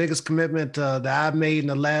the biggest commitment that I've made in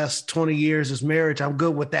the last 20 years is marriage. I'm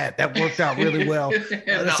good with that. That worked out really well.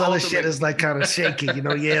 This other shit is like kind of shaky, you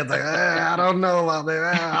know? Yeah, it's like, I don't know. I'll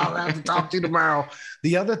have to talk to you tomorrow.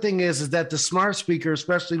 The other thing is that the smart speaker,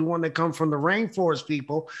 especially the one that come from the rainforest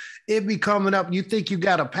people, it be coming up. You think you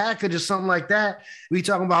got a package or something like that. We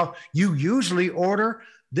talking about you usually order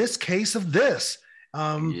this case of this.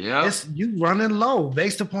 It's you running low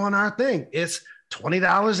based upon our thing. It's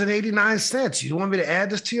 $20.89. You want me to add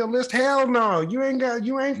this to your list? Hell no. You ain't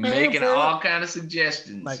making all kind of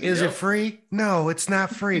suggestions. Like, is it free? No, it's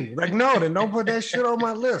not free. Like, no, then don't put that shit on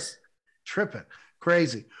my list. Tripping.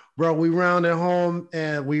 Crazy. Bro, we rounded home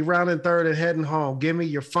and we rounded third and heading home. Give me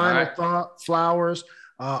your final thought, flowers,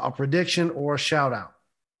 a prediction, or a shout out.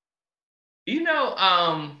 You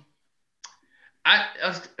know,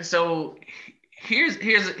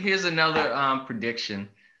 Here's another prediction.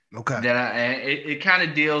 Okay. That it kind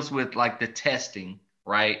of deals with like the testing,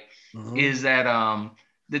 right? Mm-hmm. Is that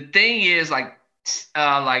the thing is like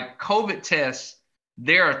COVID tests,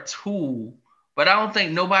 they're a tool, but I don't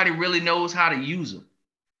think nobody really knows how to use them.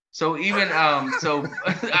 So even I'm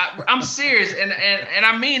serious, and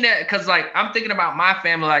I mean that because like I'm thinking about my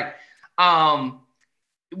family, like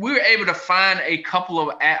we were able to find a couple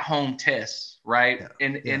of at-home tests. Right.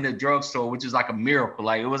 In the drugstore, which is like a miracle.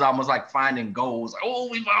 Like it was almost like finding gold. Like, oh,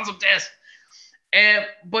 we found some tests.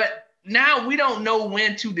 But now we don't know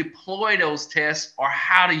when to deploy those tests or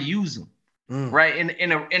how to use them. Right.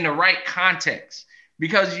 In the right context,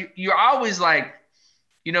 because you're always like,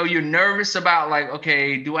 you know, you're nervous about like,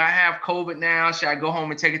 okay, do I have COVID now? Should I go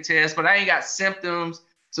home and take a test? But I ain't got symptoms.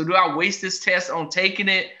 So do I waste this test on taking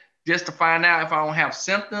it just to find out if I don't have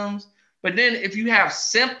symptoms? But then if you have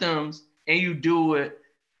symptoms, and you do it,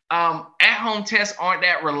 at-home tests aren't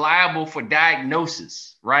that reliable for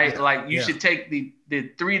diagnosis, right? You should take the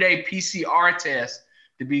 3-day PCR test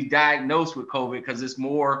to be diagnosed with COVID because it's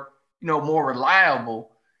more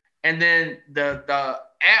reliable. And then the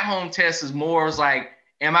at-home test is more like,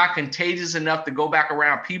 am I contagious enough to go back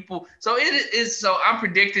around people? So it is. So I'm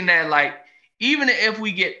predicting that like even if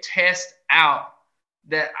we get tests out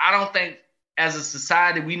that I don't think as a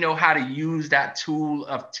society we know how to use that tool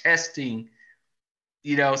of testing,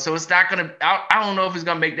 so it's not going to, I don't know if it's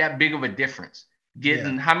going to make that big of a difference.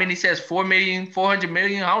 Getting how many says 4 million, 400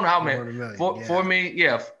 million? I don't know how many. 4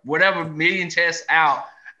 million, whatever million tests out.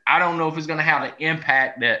 I don't know if it's going to have the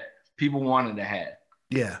impact that people wanted to have.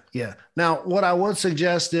 Yeah. Now, what I would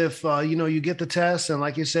suggest if, you get the test and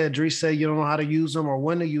like you said, Dries said you don't know how to use them or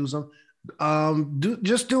when to use them, do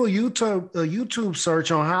a YouTube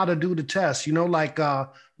search on how to do the test.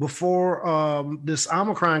 Before this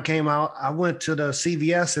Omicron came out, I went to the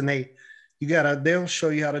CVS and they'll show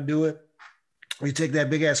you how to do it. You take that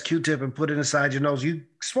big ass Q-tip and put it inside your nose. You're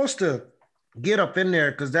supposed to get up in there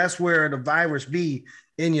because that's where the virus be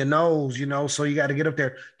in your nose, so you got to get up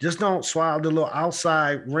there. Just don't swallow the little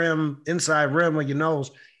inside rim of your nose.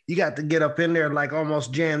 You got to get up in there, like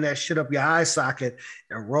almost jam that shit up your eye socket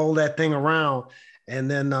and roll that thing around. And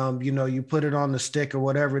then, you put it on the stick or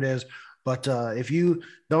whatever it is. But if you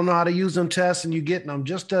don't know how to use them tests and you're getting them,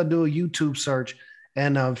 just do a YouTube search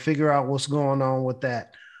and figure out what's going on with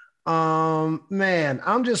that. Man,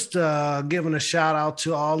 I'm just giving a shout out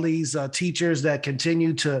to all these teachers that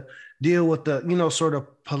continue to deal with the, sort of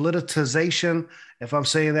politicization, if I'm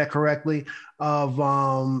saying that correctly, of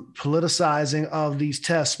politicizing of these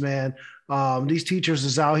tests, man. These teachers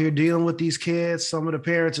is out here dealing with these kids. Some of the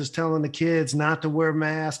parents is telling the kids not to wear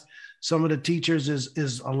masks. Some of the teachers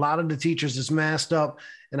a lot of the teachers is masked up.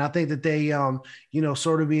 And I think that they,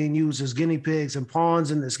 sort of being used as guinea pigs and pawns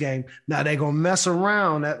in this game. Now they're going to mess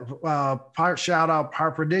around. That shout out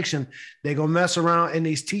part prediction. They're going to mess around and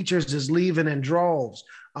these teachers is leaving in droves,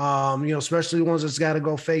 especially ones that's got to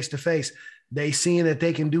go face to face. They seeing that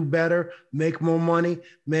they can do better, make more money.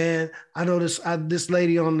 Man, I know this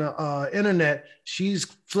lady on the internet, she's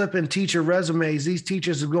flipping teacher resumes. These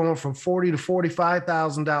teachers are going from $40,000 to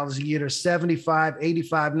 $45,000 a year to $75,000,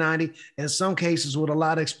 $85,000, $90,000, in some cases with a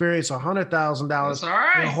lot of experience,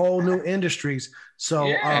 $100,000 in whole new industries.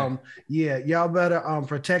 So, y'all better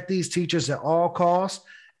protect these teachers at all costs.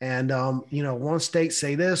 And, one state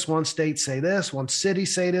say this, one state say this, one city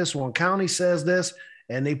say this, one county says this.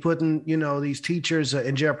 And they putting, these teachers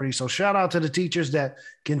in jeopardy. So shout out to the teachers that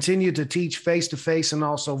continue to teach face-to-face and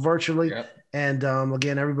also virtually. Yep. And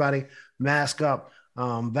again, everybody mask up,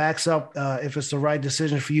 vax up if it's the right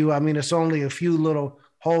decision for you. I mean, it's only a few little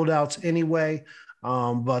holdouts anyway,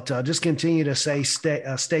 but just continue to stay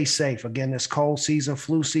safe. Again, this cold season,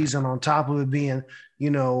 flu season, on top of it being,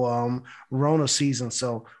 Rona season.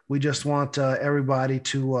 So we just want everybody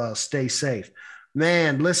to stay safe.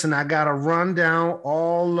 Man, listen, I got to run down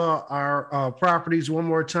all our properties one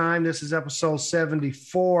more time. This is episode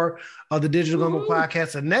 74 of the Digital Gumbo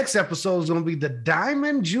Podcast. The next episode is going to be the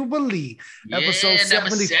Diamond Jubilee, episode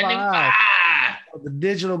 75 of the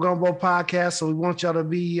Digital Gumbo Podcast. So we want y'all to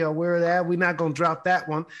be aware of that. We're not going to drop that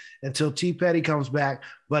one until T. Petty comes back.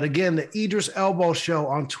 But again, the Idris Elbow Show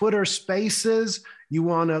on Twitter Spaces. You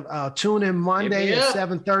want to tune in Monday at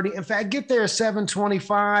 7:30. In fact, get there at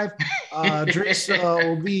 7:25. Dries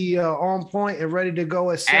will be on point and ready to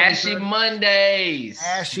go at 7:30.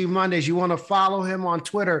 Ashy Mondays. You want to follow him on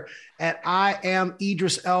Twitter at I am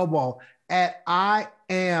Idris Elbow, at I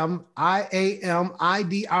am IDRIS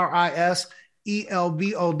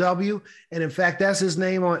ELBOW. And in fact, that's his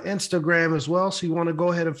name on Instagram as well. So you want to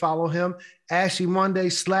go ahead and follow him. Ashy Monday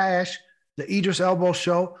 / the Idris Elbow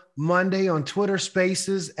Show, Monday on Twitter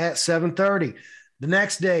Spaces at 7:30. The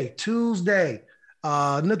next day, Tuesday,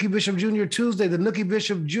 Nookie Bishop Jr. Tuesday, the Nookie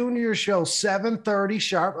Bishop Jr. Show, 7:30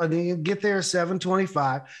 sharp. I mean, get there at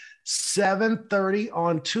 7:25. 7:30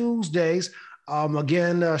 on Tuesdays.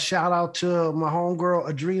 Again, shout out to my homegirl,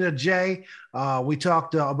 Adrena J. We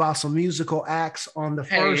talked about some musical acts on the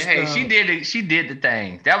first. She did it. She did the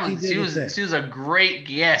thing. She was a great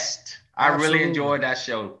guest. Absolutely. I really enjoyed that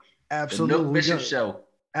show. Absolutely. The Bishop Show.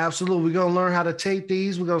 Absolutely. We're going to learn how to tape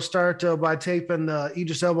these. We're going to start by taping the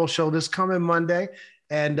Idris Elbow Show this coming Monday.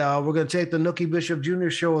 And we're going to tape the Nookie Bishop Jr.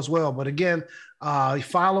 Show as well. But again,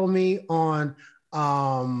 follow me on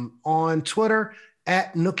Twitter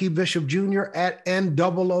at Nookie Bishop Jr. at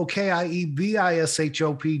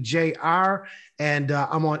NOOKIEBISHOPJR. And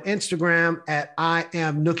I'm on Instagram at I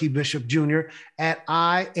am Nookie Bishop Jr. at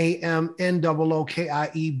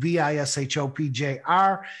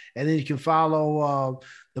IAMNOOKIEBISHOPJR. And then you can follow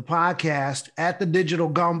the podcast at The Digital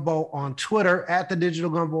Gumbo on Twitter,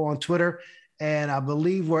 And I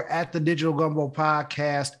believe we're at The Digital Gumbo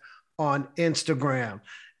Podcast on Instagram.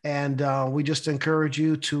 And we just encourage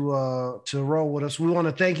you to roll with us. We want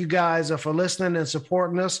to thank you guys for listening and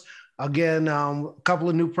supporting us. Again, a couple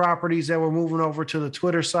of new properties that we're moving over to the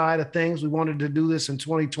Twitter side of things. We wanted to do this in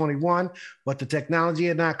 2021, but the technology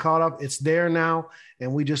had not caught up. It's there now,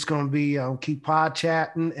 and we just going to be keep pod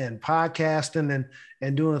chatting and podcasting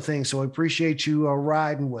and doing things. So we appreciate you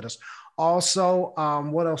riding with us. Also,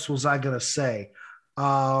 what else was I going to say?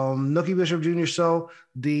 Nookie Bishop Jr. Show,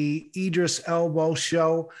 the Idris Elbow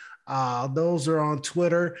Show. Those are on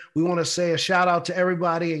Twitter. We want to say a shout out to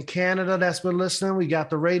everybody in Canada that's been listening. We got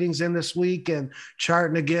the ratings in this week and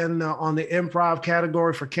charting again on the improv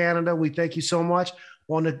category for Canada. We thank you so much.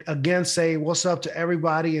 Want to again say what's up to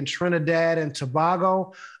everybody in Trinidad and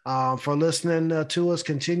Tobago for listening to us,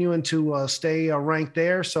 continuing to stay ranked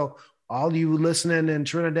there. So all you listening in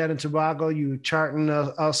Trinidad and Tobago, you charting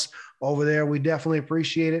us over there, we definitely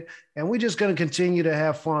appreciate it. And we're just going to continue to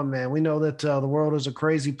have fun, man. We know that the world is a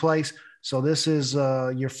crazy place. So this is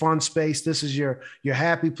your fun space. This is your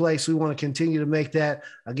happy place. We want to continue to make that,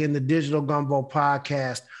 again, the Digital Gumbo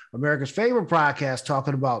Podcast, America's favorite podcast,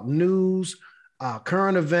 talking about news,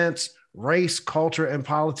 current events, race, culture, and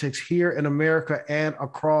politics here in America and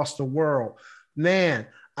across the world. Man,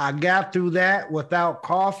 I got through that without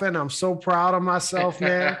coughing. I'm so proud of myself,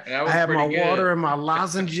 man. I had my water and my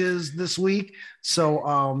lozenges this week.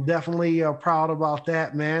 So definitely proud about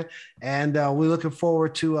that, man. And we're looking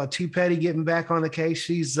forward to T. Petty getting back on the case.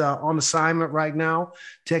 She's on assignment right now,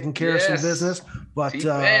 taking care of some business. But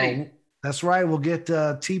that's right. We'll get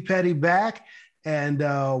T. Petty back. And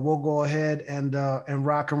we'll go ahead and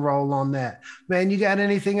rock and roll on that. Man, you got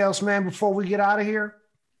anything else, man, before we get out of here?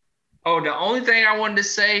 Oh, the only thing I wanted to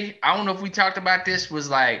say, I don't know if we talked about this, was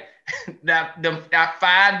like that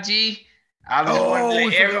 5G. I just wanted to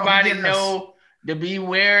let everybody know to be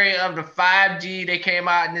wary of the 5G. They came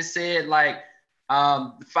out and they said like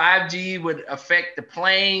 5G would affect the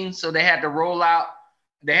planes, so they had to roll out.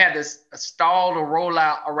 They had to stall the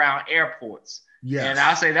rollout around airports. Yes. And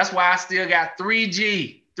I say that's why I still got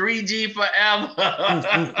 3G. 3G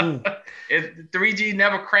forever. 3G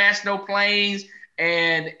never crashed no planes.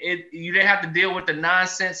 And you didn't have to deal with the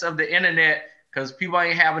nonsense of the internet because people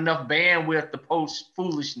ain't have enough bandwidth to post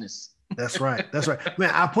foolishness. That's right. That's right.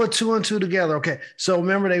 Man, I put 2 and 2 together. Okay. So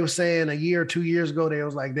remember they were saying a year or 2 years ago, they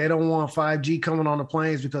was like, they don't want 5G coming on the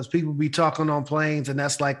planes because people be talking on planes. And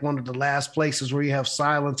that's like one of the last places where you have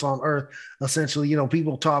silence on earth. Essentially,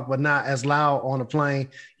 people talk, but not as loud on a plane.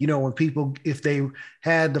 When people, if they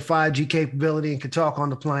had the 5G capability and could talk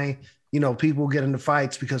on the plane, people get into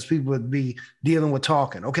fights because people would be dealing with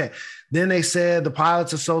talking. Okay. Then they said the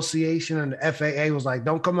Pilots Association and the FAA was like,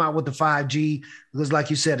 don't come out with the 5G because like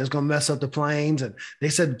you said, it's going to mess up the planes. And they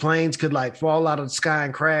said the planes could like fall out of the sky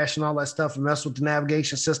and crash and all that stuff and mess with the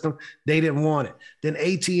navigation system. They didn't want it. Then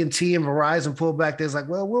AT&T and Verizon pulled back. They're like,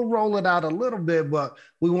 well, we'll roll it out a little bit, but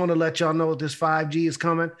we want to let y'all know this 5G is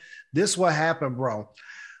coming. This is what happened, bro.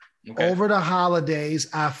 Okay. Over the holidays,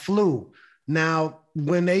 I flew. Now,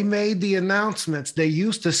 when they made the announcements, they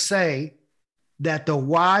used to say that the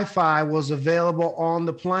Wi-Fi was available on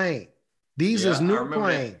the plane. These is new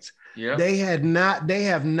planes. Yeah. They have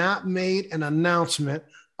not made an announcement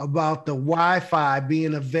about the Wi-Fi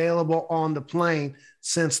being available on the plane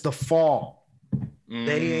since the fall.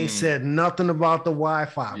 They ain't said nothing about the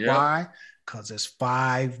Wi-Fi. Yep. Why? Because it's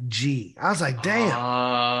 5G. I was like, damn.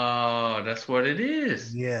 Oh, that's what it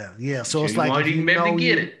is. Yeah, yeah. So it's like, if you know,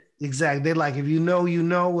 get it. Exactly. They're like, if you know, you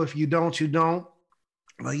know. If you don't, you don't.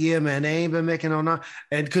 But yeah, man, they ain't been making no.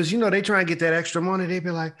 And because, they try and get that extra money. They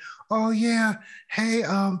be like, oh, yeah. Hey,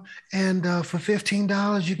 and for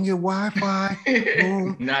 $15, you can get Wi-Fi.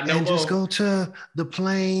 Boom. Not no and more. Just go to the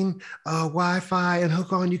plane Wi-Fi and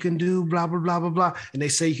hook on. You can do blah, blah, blah, blah, blah. And they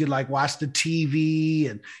say you could like watch the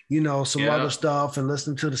TV and, some other stuff and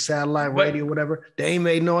listen to the satellite radio, whatever. They ain't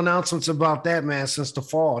made no announcements about that, man, since the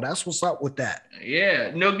fall. That's what's up with that.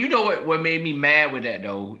 Yeah. No, you know what made me mad with that,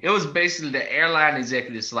 though? It was basically the airline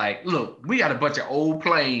executives like, look, we got a bunch of old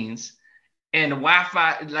planes. And the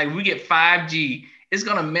Wi-Fi, like we get 5G, it's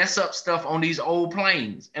gonna mess up stuff on these old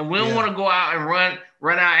planes, and we don't want to go out and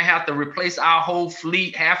run out and have to replace our whole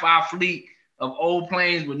fleet, half our fleet of old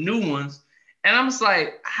planes with new ones. And I'm just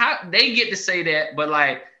like, how they get to say that, but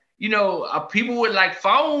like, people with like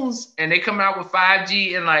phones and they come out with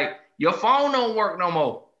 5G and like your phone don't work no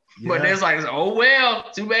more. Yeah. But it's like, oh well,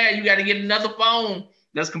 too bad. You got to get another phone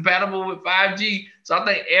that's compatible with 5G. So I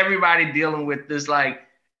think everybody dealing with this like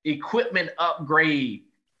equipment upgrade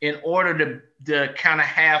in order to kind of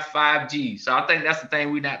have 5G. So I think that's the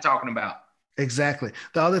thing we're not talking about. Exactly.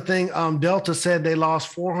 The other thing, Delta said they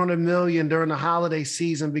lost $400 million during the holiday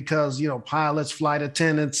season because, pilots, flight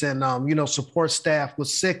attendants, and, support staff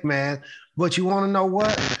was sick, man. But you want to know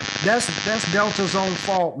what? That's Delta's own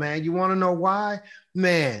fault, man. You want to know why?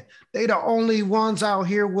 Man, they the only ones out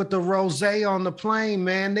here with the rosé on the plane,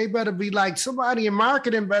 man. They better be like, somebody in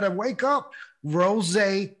marketing better wake up.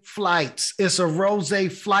 Rosé flights. It's a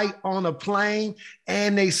rosé flight on a plane,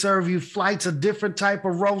 and they serve you flights, a different type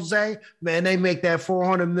of rosé. Man, they make that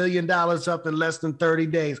 $400 million up in less than 30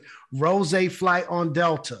 days. Rosé flight on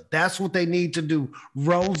Delta. That's what they need to do.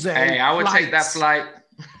 Rosé. Hey, I would take that flight.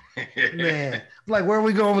 Man, like, where are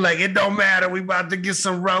we going? Like, it don't matter. We about to get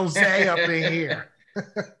some rosé up in here.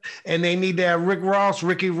 And they need to have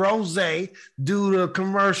Ricky Rosé do the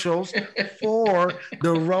commercials for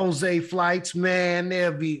the rosé flights. Man,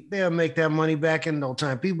 they'll make that money back in no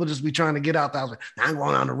time. People just be trying to get out the house. I'm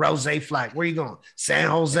going on a rosé flight. Where you going? San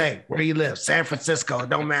Jose. Where you live? San Francisco. It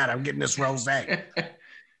don't matter. I'm getting this rosé.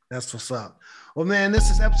 That's what's up. Well, man, this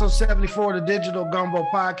is episode 74 of the Digital Gumbo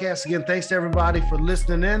Podcast. Again, thanks to everybody for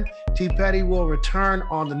listening in. T. Petty will return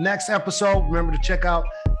on the next episode. Remember to check out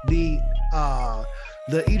the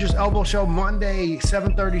Idris Elbow Show Monday,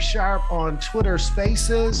 7:30 sharp on Twitter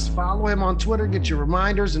Spaces. Follow him on Twitter, get your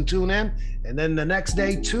reminders and tune in. And then the next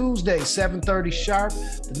day, Tuesday, 7:30 sharp,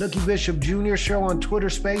 the Nookie Bishop Jr. Show on Twitter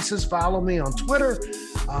Spaces. Follow me on Twitter,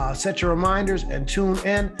 set your reminders and tune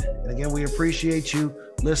in. And again, we appreciate you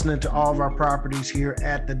listening to all of our properties here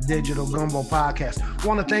at the Digital Gumbo Podcast. I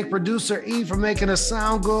want to thank producer E for making us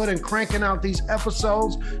sound good and cranking out these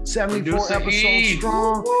episodes. 74 producer episodes E.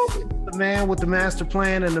 Strong. The man with the master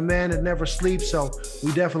plan and the man that never sleeps. So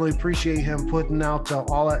we definitely appreciate him putting out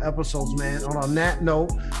all our episodes, man. And on that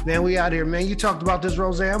note, man, we out here, man. You talked about this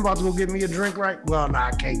rosé. I'm about to go get me a drink, right? Well, no,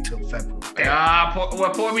 I can't till February.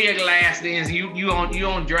 Pour me a glass then. You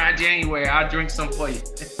on dry January. I'll drink some for you.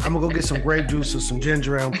 I'm gonna go get some grape juice or some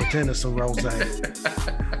ginger ale and pretend it's some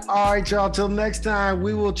rosé. All right, y'all. Till next time,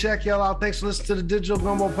 we will check y'all out. Thanks for listening to the Digital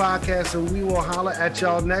Gumbo Podcast, and we will holler at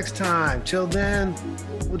y'all next time. Till then,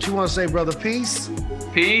 what you want to say, brother? Peace.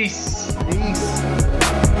 Peace. Peace.